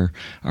saying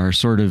are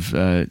sort of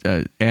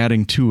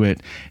adding to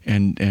it,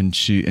 and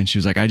she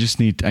was like, I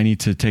need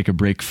to take a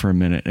break for a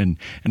minute, and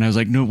I was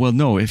like,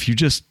 no, if you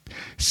just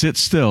sit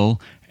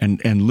still and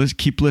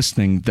keep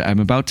listening, I'm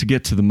about to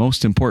get to the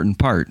most important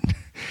part.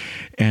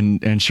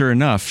 And sure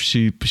enough,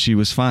 she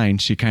was fine.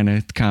 She kind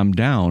of calmed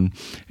down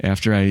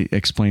after I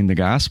explained the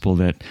gospel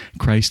that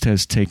Christ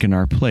has taken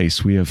our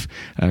place. We have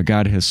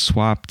God has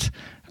swapped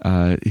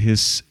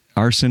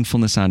our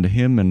sinfulness onto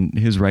Him and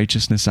His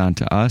righteousness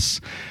onto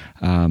us,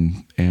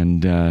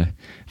 and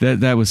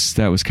that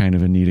was kind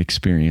of a neat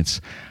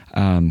experience.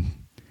 Can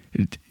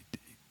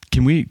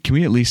we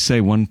at least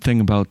say one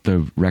thing about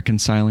the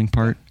reconciling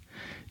part?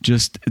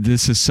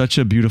 This is such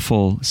a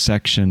beautiful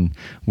section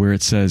where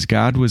it says,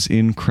 God was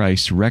in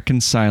Christ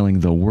reconciling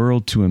the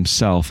world to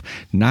Himself,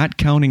 not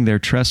counting their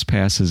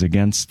trespasses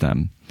against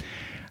them.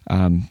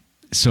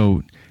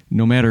 So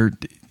no matter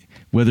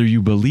whether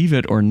you believe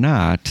it or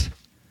not,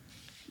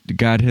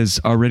 God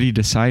has already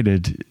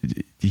decided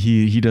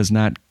He does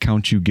not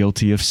count you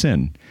guilty of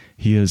sin.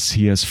 He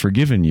has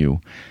forgiven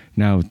you.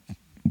 Now,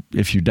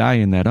 if you die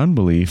in that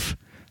unbelief,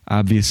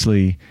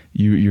 obviously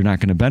you're not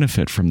going to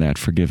benefit from that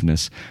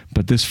forgiveness.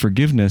 But this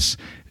forgiveness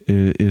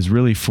is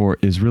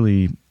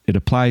really it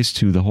applies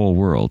to the whole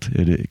world.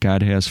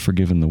 God has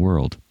forgiven the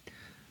world.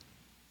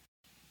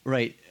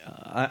 Right.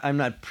 I'm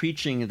not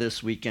preaching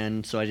this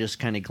weekend, so I just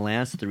kind of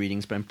glanced at the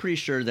readings, but I'm pretty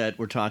sure that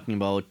we're talking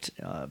about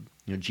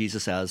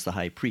Jesus as the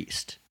high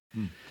priest.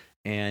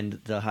 And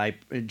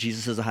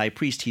Jesus as a high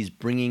priest, He's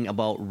bringing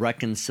about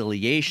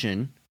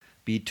reconciliation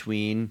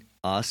between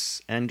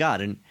us and God,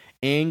 an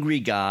angry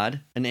God,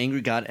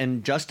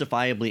 and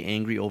justifiably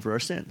angry over our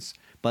sins.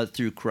 But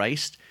through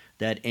Christ,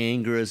 that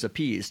anger is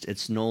appeased.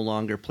 It's no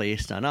longer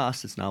placed on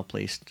us. It's now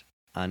placed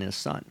on His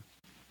Son.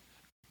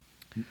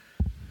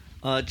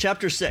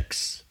 Chapter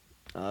 6,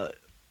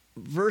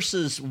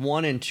 verses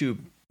 1 and 2,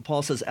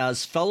 Paul says,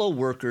 as fellow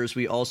workers,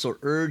 we also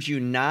urge you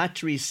not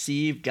to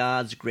receive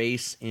God's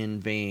grace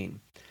in vain.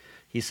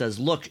 He says,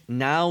 look,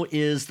 now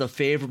is the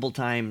favorable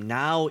time.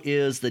 Now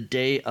is the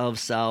day of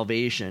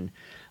salvation.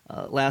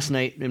 Last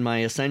night in my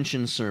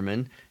Ascension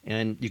sermon,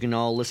 and you can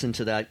all listen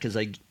to that because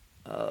I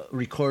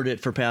recorded it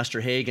for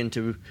Pastor Hagen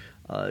to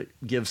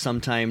give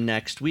sometime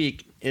next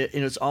week.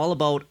 And it's all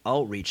about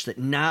outreach, that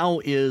now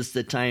is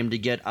the time to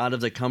get out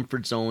of the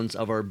comfort zones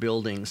of our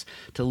buildings,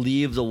 to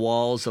leave the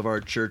walls of our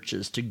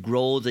churches, to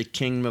grow the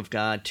kingdom of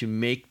God, to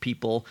make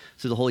people,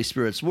 through the Holy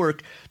Spirit's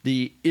work,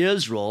 the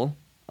Israel,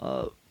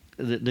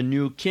 the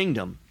new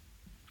kingdom.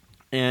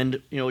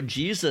 And,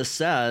 Jesus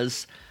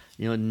says,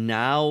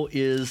 now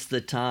is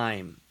the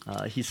time.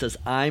 He says,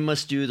 I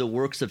must do the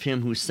works of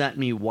Him who sent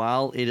me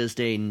while it is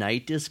day.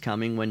 Night is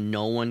coming when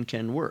no one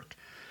can work.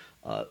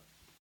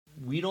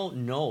 We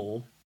don't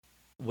know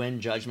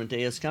when Judgment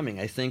Day is coming.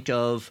 I think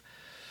of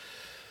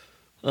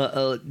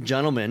a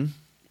gentleman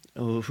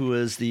who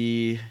is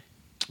the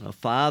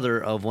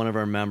father of one of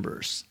our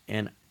members.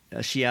 And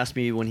she asked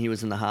me when he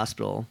was in the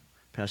hospital,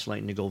 Pastor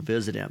Lighton, to go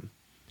visit him.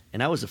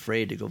 And I was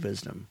afraid to go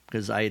visit him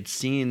because I had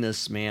seen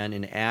this man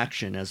in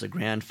action as a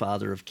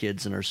grandfather of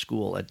kids in our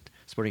school at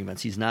sporting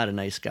events. He's not a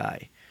nice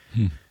guy.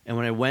 And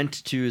when I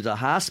went to the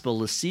hospital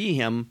to see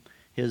him,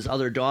 his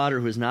other daughter,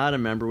 who is not a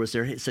member, was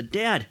there. He said,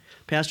 Dad,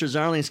 Pastor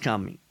Zarling's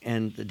coming.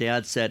 And the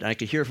dad said, and I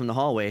could hear from the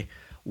hallway,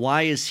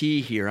 why is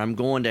he here? I'm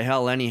going to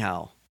hell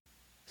anyhow.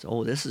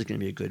 So, this is going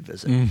to be a good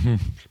visit. Mm-hmm.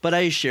 But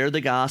I shared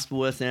the gospel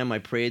with him. I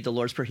prayed the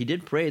Lord's Prayer. He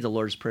did pray the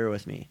Lord's Prayer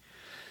with me.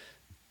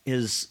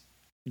 His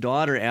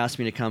daughter asked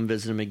me to come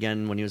visit him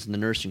again when he was in the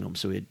nursing home,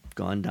 so he had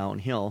gone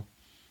downhill.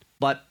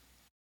 But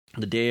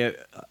the day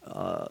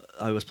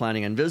I was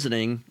planning on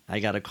visiting,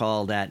 I got a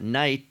call that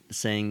night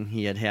saying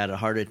he had had a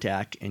heart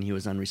attack and he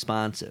was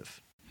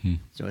unresponsive.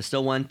 So I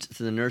still went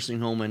to the nursing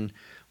home and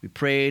we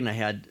prayed, and I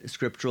had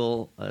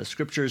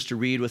scriptures to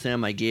read with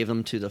him. I gave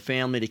them to the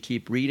family to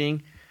keep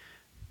reading.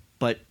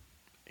 But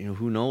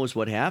who knows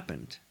what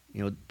happened?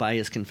 By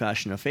his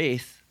confession of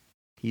faith,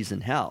 he's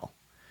in hell.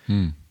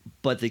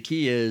 But the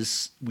key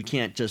is we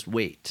can't just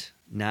wait.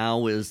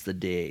 Now is the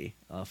day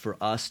for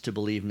us to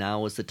believe.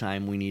 Now is the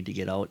time we need to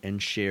get out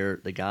and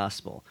share the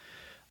gospel.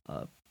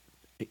 A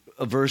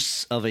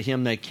verse of a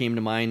hymn that came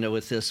to mind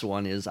with this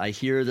one is, I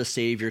hear the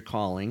Savior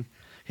calling.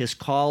 His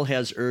call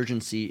has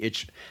urgency.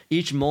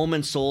 Each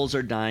moment souls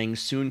are dying.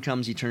 Soon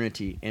comes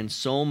eternity. And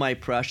so, my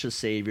precious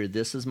Savior,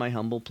 this is my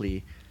humble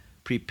plea.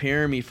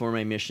 Prepare me for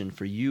my mission,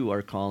 for you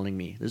are calling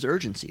me. There's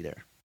urgency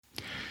there.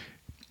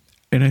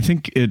 And I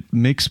think it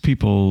makes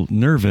people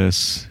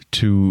nervous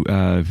to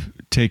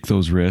take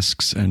those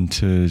risks and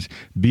to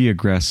be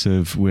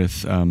aggressive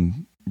with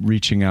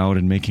reaching out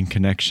and making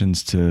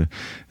connections to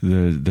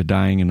the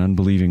dying and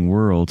unbelieving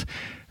world,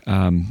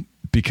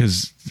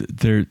 because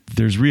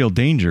there's real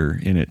danger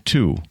in it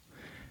too.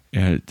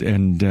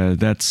 And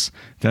that's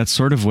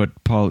sort of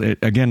what Paul.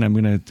 Again, I'm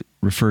going to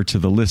refer to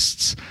the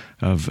lists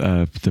of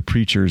the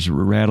preachers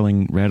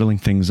rattling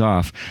things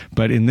off.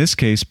 But in this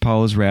case,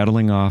 Paul is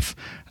rattling off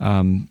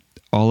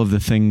all of the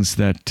things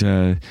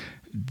that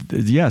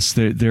yes,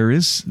 there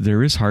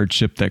is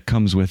hardship that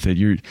comes with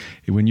it.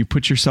 When you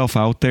put yourself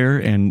out there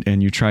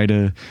and you try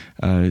to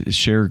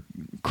share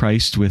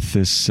Christ with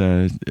this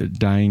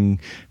dying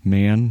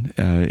man,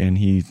 and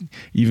he,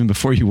 even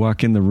before you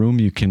walk in the room,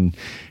 you can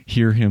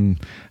hear him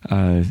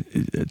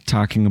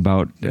talking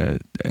about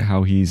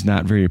how he's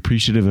not very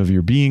appreciative of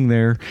your being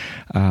there.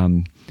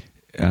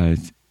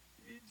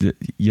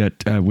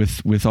 Yet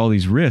with all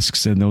these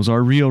risks, and those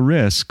are real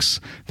risks,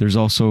 there's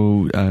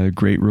also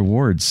great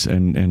rewards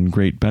and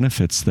great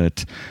benefits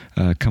that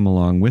come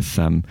along with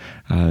them,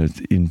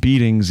 in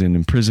beatings and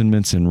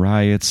imprisonments and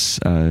riots,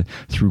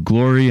 through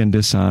glory and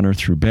dishonor,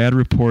 through bad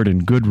report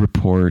and good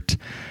report,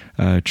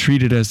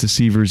 treated as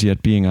deceivers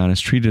yet being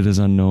honest, treated as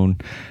unknown,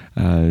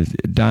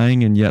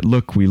 dying and yet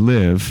look we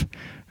live,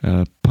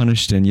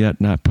 punished and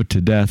yet not put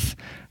to death,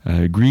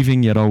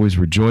 grieving yet always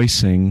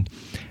rejoicing,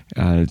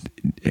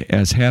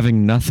 as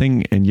having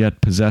nothing and yet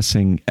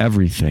possessing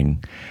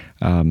everything.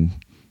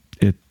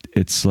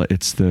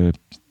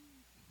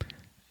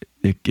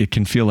 It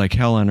can feel like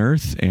hell on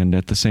earth, and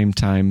at the same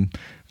time,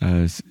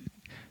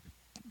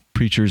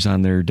 preachers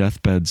on their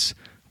deathbeds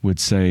would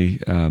say,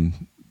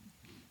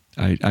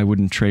 I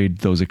wouldn't trade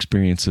those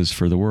experiences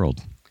for the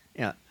world.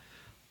 Yeah.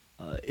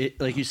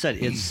 Like you said,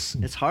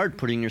 it's hard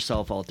putting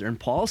yourself out there. And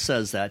Paul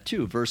says that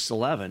too, verse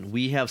 11.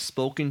 We have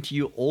spoken to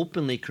you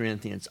openly,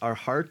 Corinthians. Our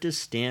heart is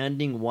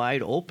standing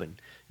wide open.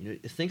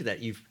 Think of that.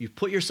 You've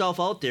put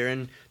yourself out there,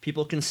 and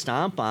people can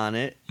stomp on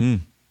it,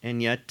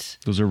 and yet...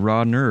 Those are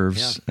raw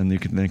nerves, and they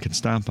can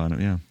stomp on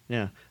it, yeah.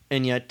 Yeah,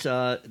 and yet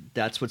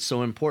that's what's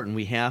so important.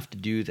 We have to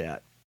do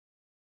that.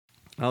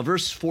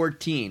 Verse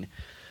 14.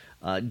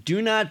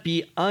 Do not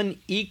be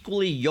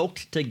unequally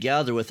yoked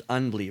together with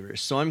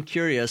unbelievers. So I'm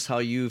curious how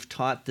you've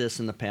taught this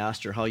in the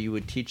past, or how you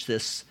would teach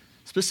this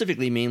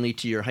specifically mainly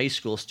to your high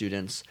school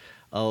students,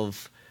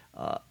 of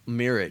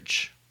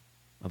marriage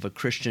of a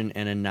Christian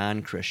and a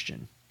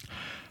non-Christian.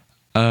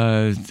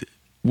 I've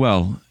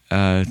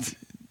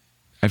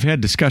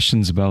had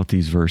discussions about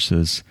these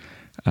verses.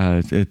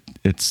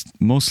 It's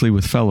mostly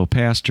with fellow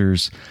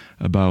pastors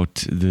about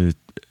the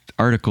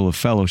article of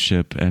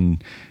fellowship,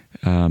 and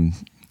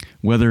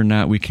whether or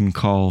not we can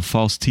call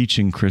false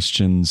teaching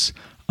Christians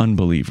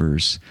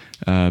unbelievers,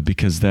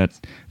 because that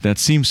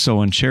seems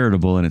so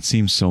uncharitable, and it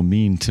seems so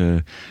mean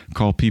to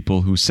call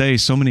people who say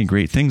so many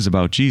great things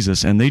about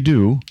Jesus, and they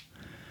do,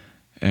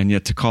 and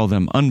yet to call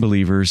them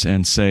unbelievers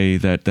and say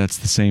that that's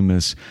the same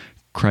as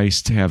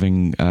Christ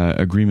having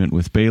agreement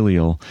with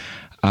Belial.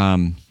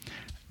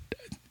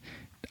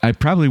 I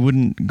probably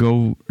wouldn't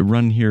go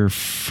run here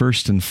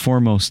first and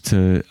foremost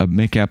to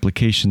make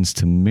applications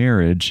to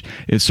marriage.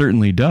 It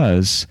certainly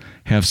does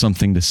have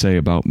something to say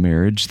about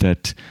marriage,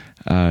 that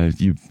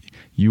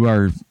you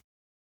are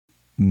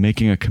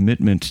making a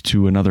commitment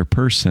to another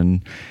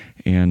person,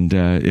 and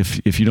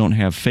if you don't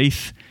have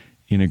faith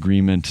in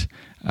agreement,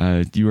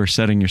 you are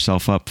setting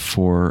yourself up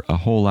for a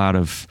whole lot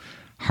of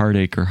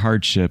heartache or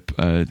hardship,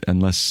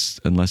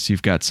 unless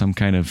you've got some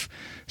kind of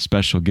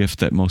special gift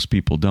that most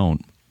people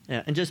don't.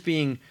 Yeah, and just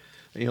being,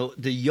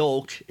 the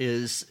yoke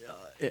is,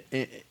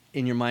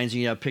 in your minds,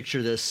 you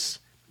picture this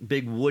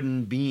big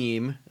wooden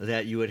beam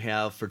that you would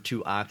have for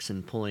two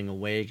oxen pulling a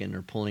wagon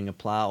or pulling a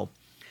plow.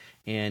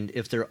 And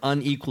if they're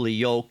unequally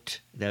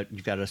yoked, that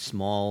you've got a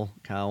small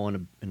cow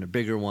and a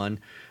bigger one,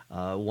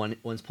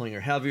 one's pulling a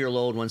heavier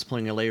load, one's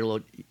pulling a lighter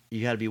load,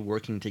 you got to be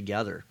working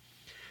together.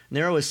 And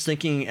there I was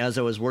thinking, as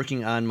I was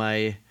working on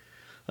my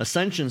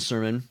Ascension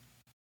sermon,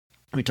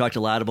 we talked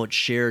a lot about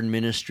shared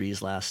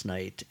ministries last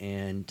night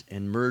and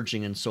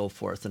merging and so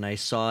forth. And I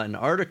saw an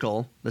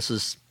article, this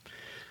is,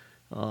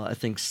 I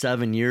think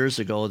 7 years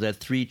ago, that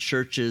 3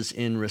 churches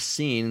in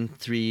Racine,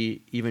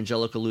 3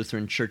 Evangelical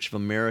Lutheran Church of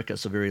America,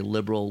 so very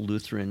liberal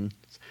Lutherans,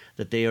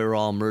 that they are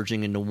all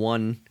merging into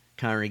one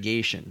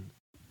congregation.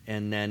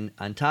 And then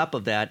on top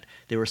of that,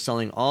 they were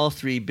selling all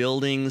 3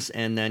 buildings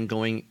and then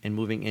going and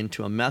moving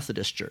into a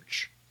Methodist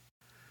church.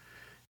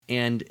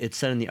 And it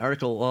said in the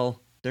article,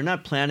 well, they're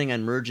not planning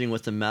on merging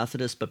with the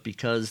Methodists, but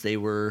because they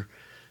were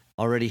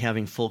already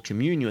having full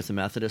communion with the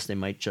Methodists, they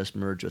might just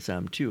merge with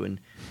them too. And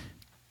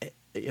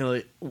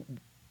I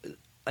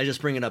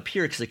just bring it up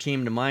here because it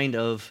came to mind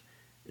of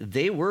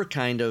they were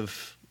kind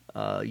of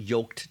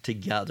yoked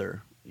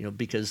together,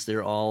 because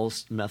they're all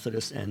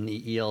Methodists, and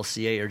the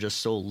ELCA are just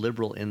so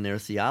liberal in their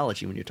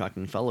theology when you're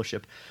talking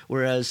fellowship.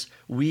 Whereas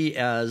we,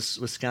 as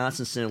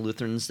Wisconsin Synod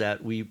Lutherans,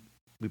 that we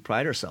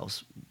pride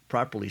ourselves,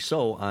 properly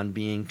so, on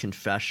being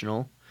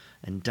confessional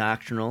and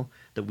doctrinal,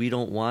 that we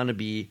don't want to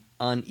be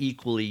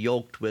unequally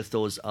yoked with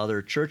those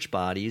other church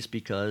bodies,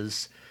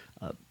 because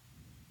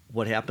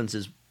what happens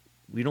is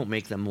we don't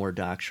make them more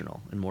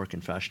doctrinal and more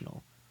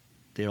confessional.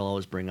 They'll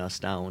always bring us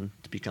down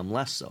to become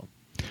less so.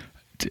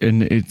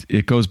 And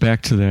it goes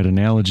back to that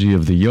analogy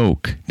of the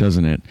yoke,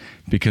 doesn't it?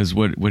 Because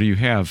what do you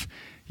have?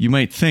 You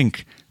might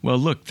think, well,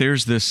 look,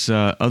 there's this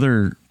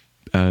other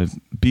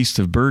beast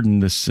of burden,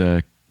 this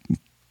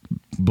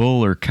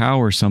bull or cow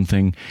or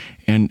something,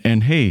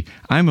 and hey,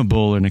 I'm a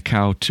bull and a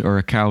cow or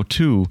a cow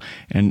too,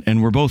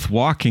 and we're both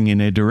walking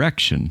in a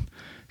direction.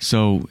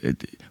 So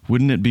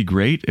wouldn't it be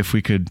great if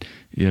we could,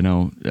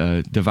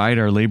 divide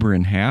our labor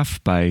in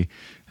half by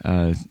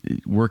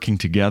working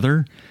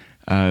together?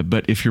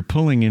 But if you're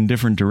pulling in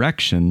different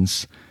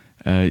directions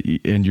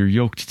and you're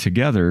yoked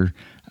together,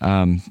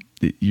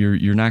 you're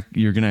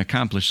going to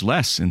accomplish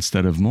less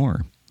instead of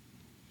more.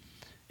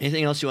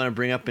 Anything else you want to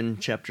bring up in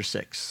chapter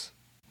 6?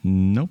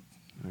 Nope.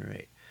 All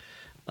right.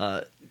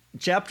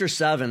 Chapter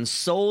 7,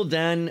 so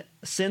then,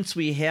 since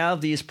we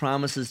have these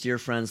promises, dear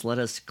friends, let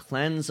us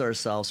cleanse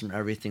ourselves from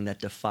everything that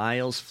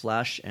defiles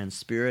flesh and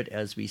spirit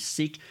as we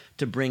seek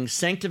to bring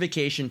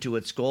sanctification to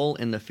its goal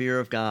in the fear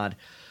of God.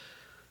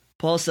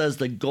 Paul says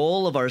the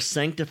goal of our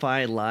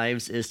sanctified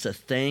lives is to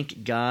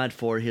thank God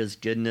for his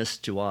goodness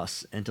to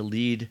us and to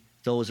lead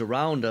those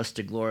around us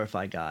to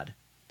glorify God.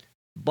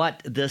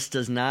 But this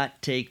does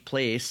not take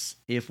place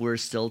if we're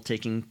still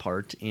taking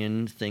part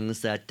in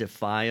things that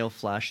defile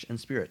flesh and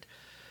spirit.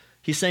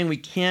 He's saying we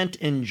can't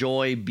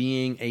enjoy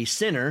being a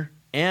sinner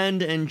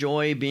and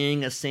enjoy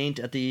being a saint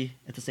at the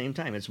same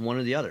time. It's one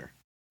or the other.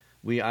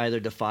 We either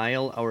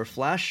defile our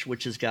flesh,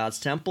 which is God's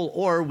temple,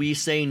 or we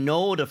say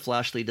no to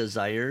fleshly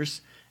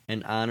desires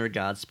and honor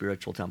God's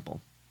spiritual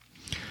temple.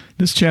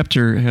 This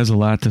chapter has a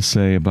lot to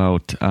say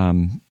about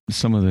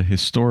some of the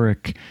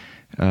historic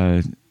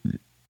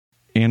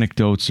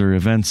anecdotes or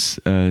events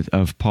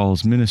of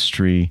Paul's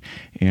ministry,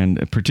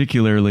 and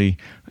particularly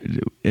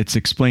it's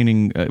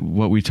explaining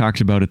what we talked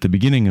about at the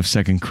beginning of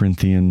 2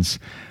 Corinthians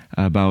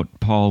about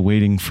Paul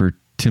waiting for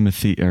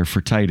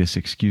Titus,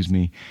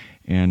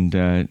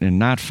 and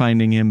not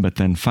finding him, but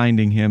then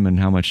finding him, and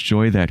how much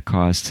joy that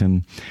caused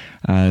him.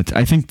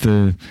 I think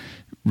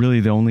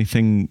really the only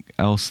thing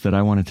else that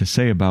I wanted to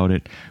say about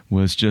it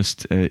was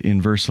just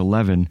in verse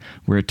 11,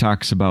 where it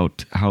talks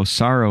about how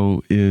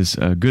sorrow is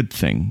a good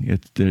thing.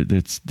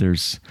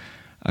 There's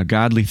a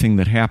godly thing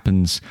that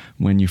happens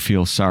when you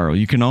feel sorrow.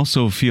 You can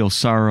also feel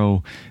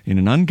sorrow in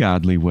an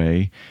ungodly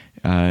way,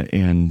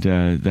 and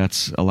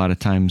that's a lot of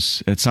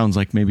times, it sounds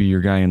like maybe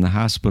your guy in the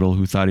hospital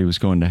who thought he was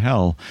going to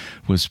hell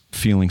was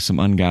feeling some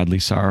ungodly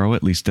sorrow,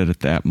 at least at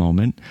that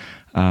moment.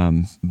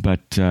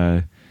 But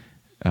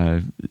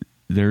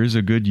there is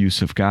a good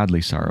use of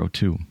godly sorrow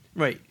too.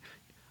 Right.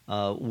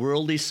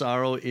 Worldly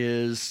sorrow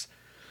is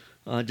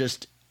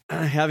just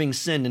having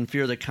sinned and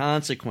fear the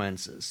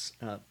consequences.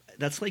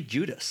 That's like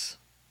Judas.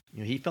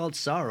 He felt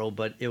sorrow,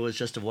 but it was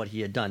just of what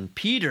he had done.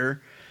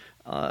 Peter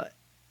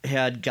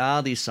had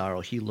godly sorrow.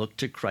 He looked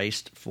to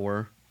Christ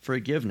for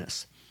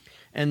forgiveness.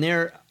 And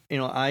there,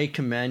 I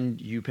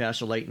commend you,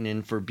 Pastor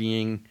Lightnin, for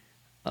being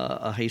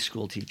a high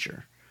school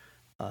teacher.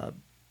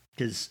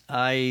 Because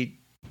I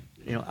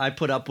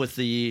put up with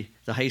the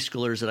high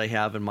schoolers that I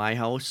have in my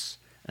house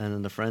and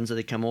then the friends that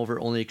they come over,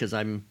 only because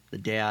I'm the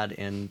dad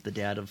and the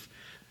dad of,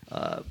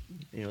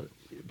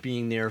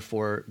 being there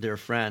for their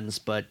friends.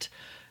 But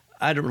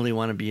I don't really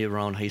want to be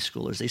around high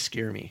schoolers. They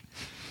scare me.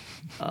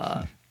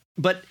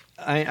 But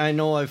I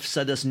know I've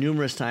said this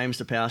numerous times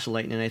to Pastor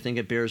Lightning, and I think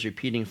it bears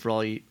repeating for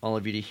all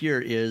of you to hear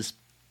is,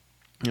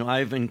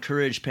 I've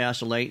encouraged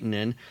Pastor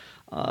Lightning,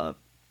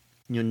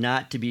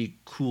 not to be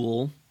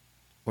cool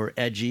or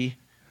edgy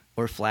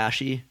or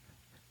flashy,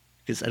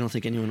 because I don't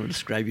think anyone would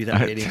describe you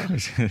that way anymore.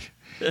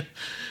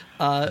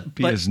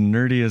 Be as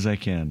nerdy as I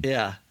can.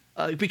 Yeah,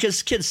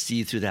 because kids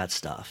see through that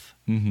stuff.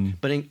 Mm-hmm.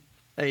 But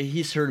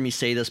he's heard me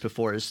say this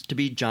before, is to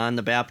be John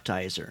the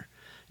Baptizer.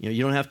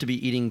 You don't have to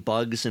be eating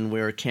bugs and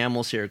wear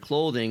camel's hair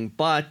clothing,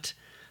 but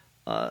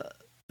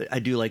I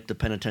do like the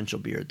penitential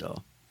beard,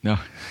 though. No.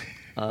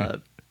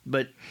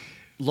 But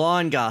law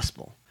and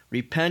gospel,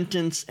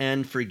 repentance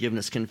and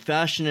forgiveness,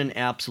 confession and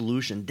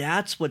absolution,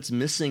 that's what's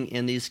missing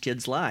in these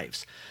kids'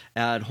 lives.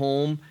 At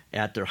home,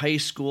 at their high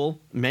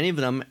school, many of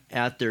them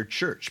at their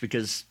church,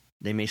 because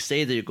they may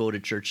say they go to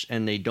church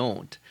and they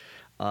don't.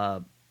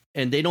 And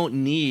they don't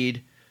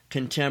need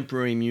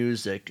contemporary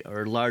music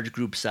or large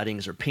group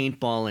settings or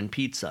paintball and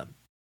pizza.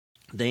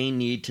 They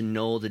need to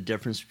know the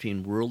difference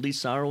between worldly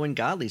sorrow and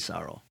godly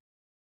sorrow.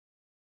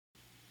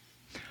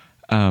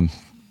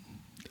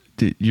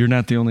 You're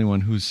not the only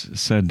one who's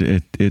said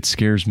it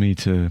scares me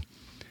to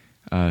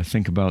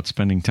think about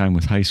spending time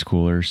with high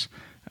schoolers.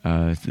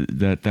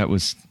 That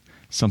was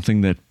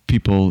something that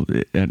people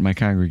at my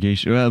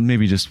congregation, well,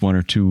 maybe just one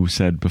or two,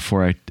 said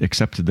before I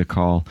accepted the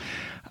call.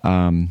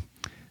 I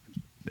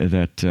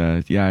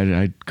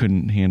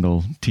couldn't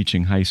handle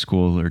teaching high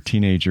school or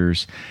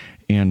teenagers,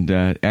 and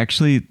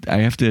actually, I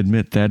have to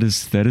admit that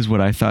is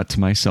what I thought to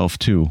myself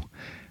too.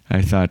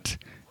 I thought,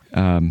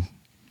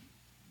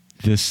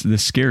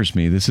 this scares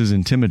me. This is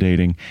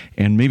intimidating,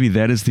 and maybe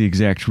that is the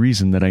exact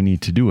reason that I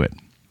need to do it.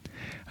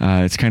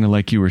 It's kind of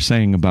like you were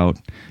saying about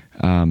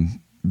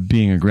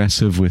being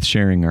aggressive with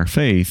sharing our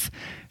faith.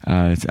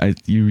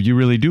 You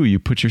really do. You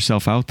put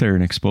yourself out there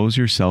and expose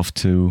yourself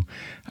to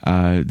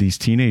these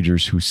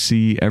teenagers who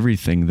see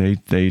everything.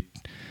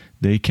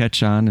 They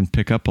catch on and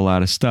pick up a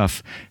lot of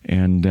stuff.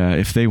 And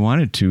if they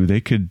wanted to,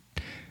 they could.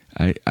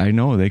 I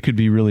know they could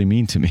be really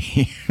mean to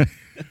me.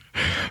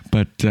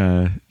 But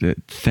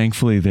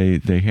thankfully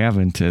they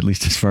haven't, at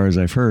least as far as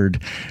I've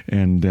heard.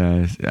 And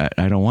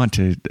I don't want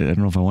to. I don't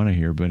know if I want to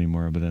hear any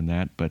more than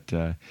that. But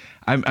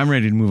I'm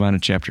ready to move on to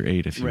chapter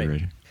 8 if you're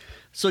ready.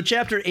 So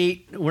chapter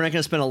 8, we're not going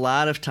to spend a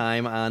lot of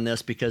time on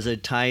this because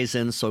it ties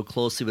in so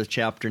closely with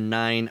chapter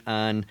 9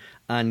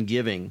 on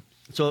giving.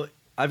 So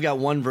I've got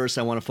one verse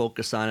I want to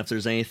focus on. If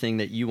there's anything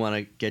that you want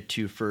to get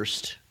to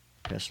first,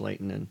 Pastor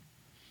Leighton.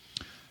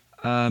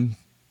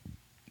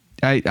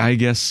 I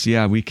guess,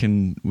 yeah, we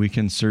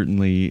can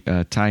certainly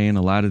tie in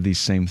a lot of these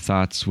same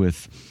thoughts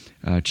with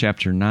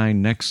chapter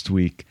 9 next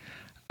week.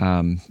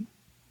 I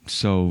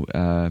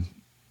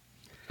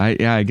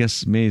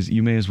guess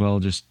you may as well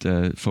just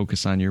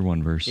focus on your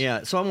one verse.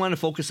 Yeah, so I want to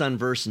focus on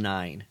verse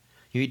 9.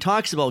 He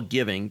talks about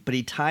giving, but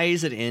he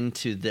ties it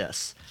into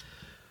this.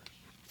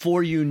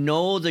 For you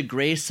know the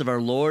grace of our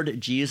Lord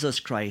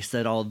Jesus Christ,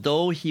 that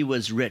although he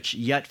was rich,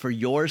 yet for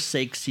your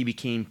sakes he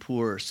became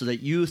poor, so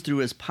that you through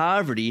his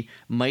poverty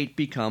might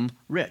become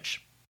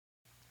rich.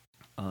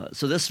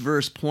 So this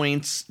verse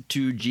points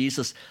to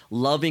Jesus'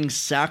 loving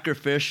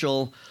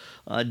sacrificial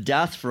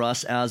death for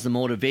us as the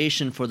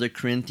motivation for the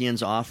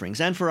Corinthians' offerings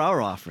and for our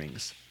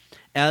offerings.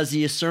 As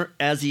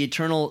the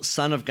eternal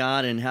Son of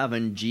God in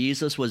heaven,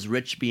 Jesus was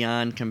rich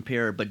beyond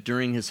compare, but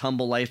during his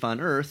humble life on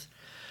earth,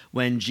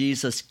 when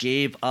Jesus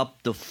gave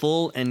up the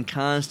full and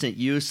constant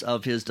use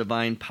of his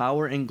divine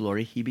power and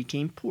glory, he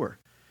became poor,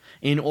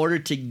 in order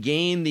to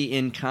gain the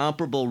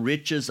incomparable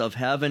riches of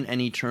heaven and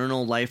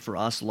eternal life for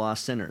us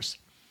lost sinners.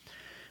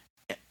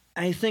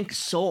 I think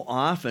so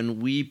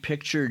often we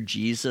picture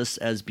Jesus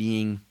as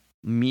being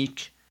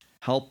meek,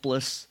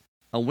 helpless,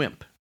 a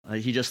wimp.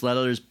 He just let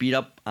others beat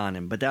up on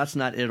him, but that's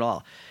not it at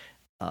all.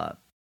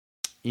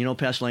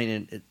 Pastor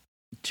Lane,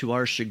 to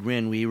our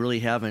chagrin, we really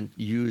haven't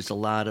used a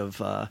lot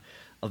of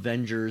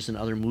Avengers and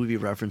other movie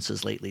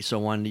references lately, so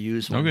I wanted to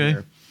use one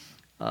here.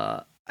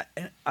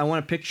 I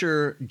want to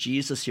picture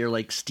Jesus here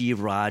like Steve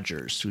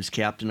Rogers, who's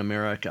Captain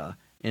America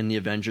in the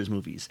Avengers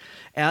movies.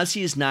 As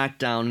he's knocked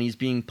down and he's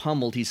being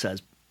pummeled, he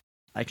says,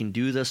 I can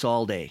do this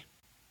all day.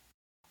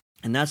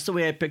 And that's the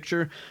way I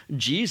picture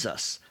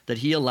Jesus, that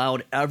he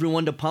allowed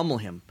everyone to pummel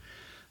him.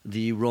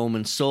 The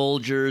Roman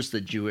soldiers,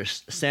 the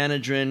Jewish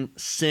Sanhedrin,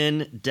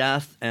 sin,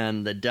 death,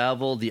 and the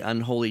devil, the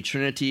unholy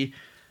trinity.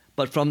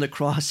 But from the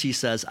cross, he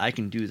says, I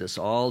can do this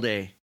all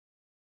day.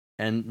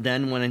 And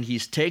then when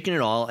he's taken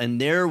it all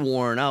and they're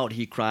worn out,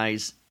 he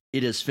cries,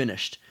 it is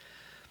finished.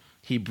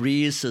 He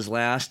breathes his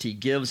last. He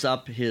gives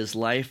up his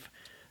life.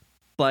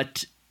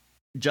 But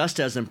just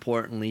as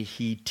importantly,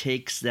 he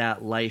takes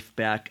that life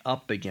back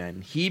up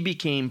again. He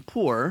became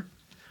poor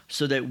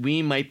so that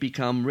we might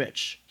become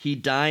rich. He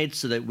died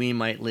so that we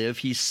might live.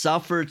 He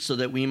suffered so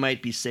that we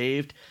might be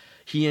saved.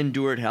 He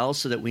endured hell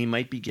so that we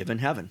might be given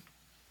heaven.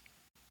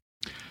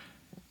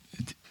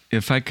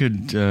 If I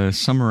could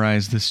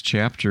summarize this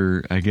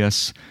chapter, I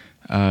guess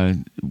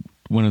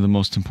one of the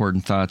most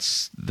important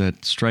thoughts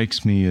that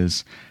strikes me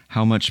is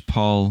how much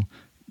Paul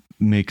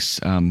makes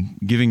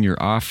giving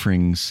your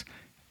offerings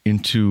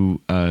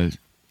into a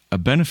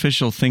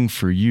beneficial thing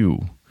for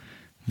you.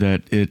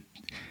 That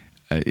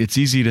it's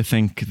easy to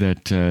think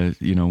that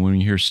when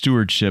you hear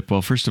stewardship,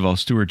 well, first of all,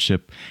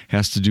 stewardship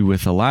has to do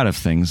with a lot of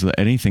things.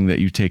 Anything that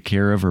you take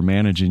care of or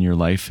manage in your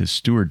life is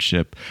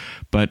stewardship,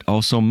 but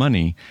also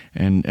money.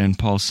 And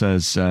Paul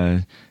says,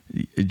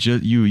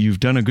 you've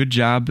done a good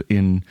job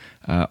in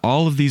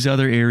all of these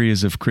other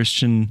areas of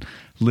Christian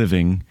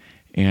living,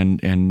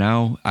 and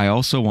now I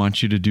also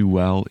want you to do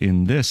well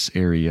in this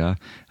area.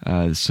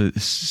 So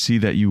see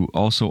that you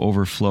also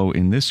overflow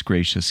in this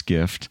gracious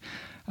gift,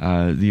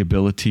 the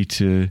ability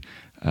to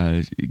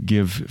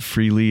give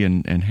freely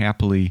and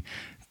happily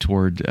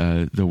toward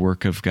the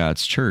work of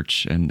God's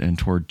church and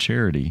toward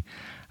charity.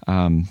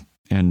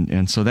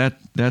 And so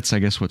that's, I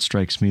guess, what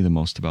strikes me the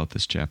most about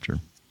this chapter.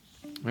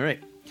 All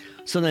right.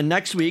 So then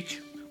next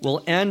week,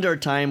 we'll end our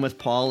time with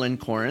Paul in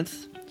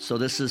Corinth. So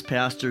this is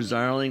Pastor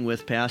Zarling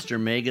with Pastor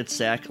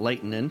Megatsak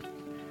Leitinen.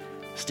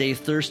 Stay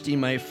thirsty,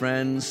 my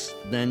friends,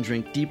 then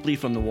drink deeply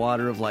from the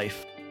water of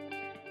life.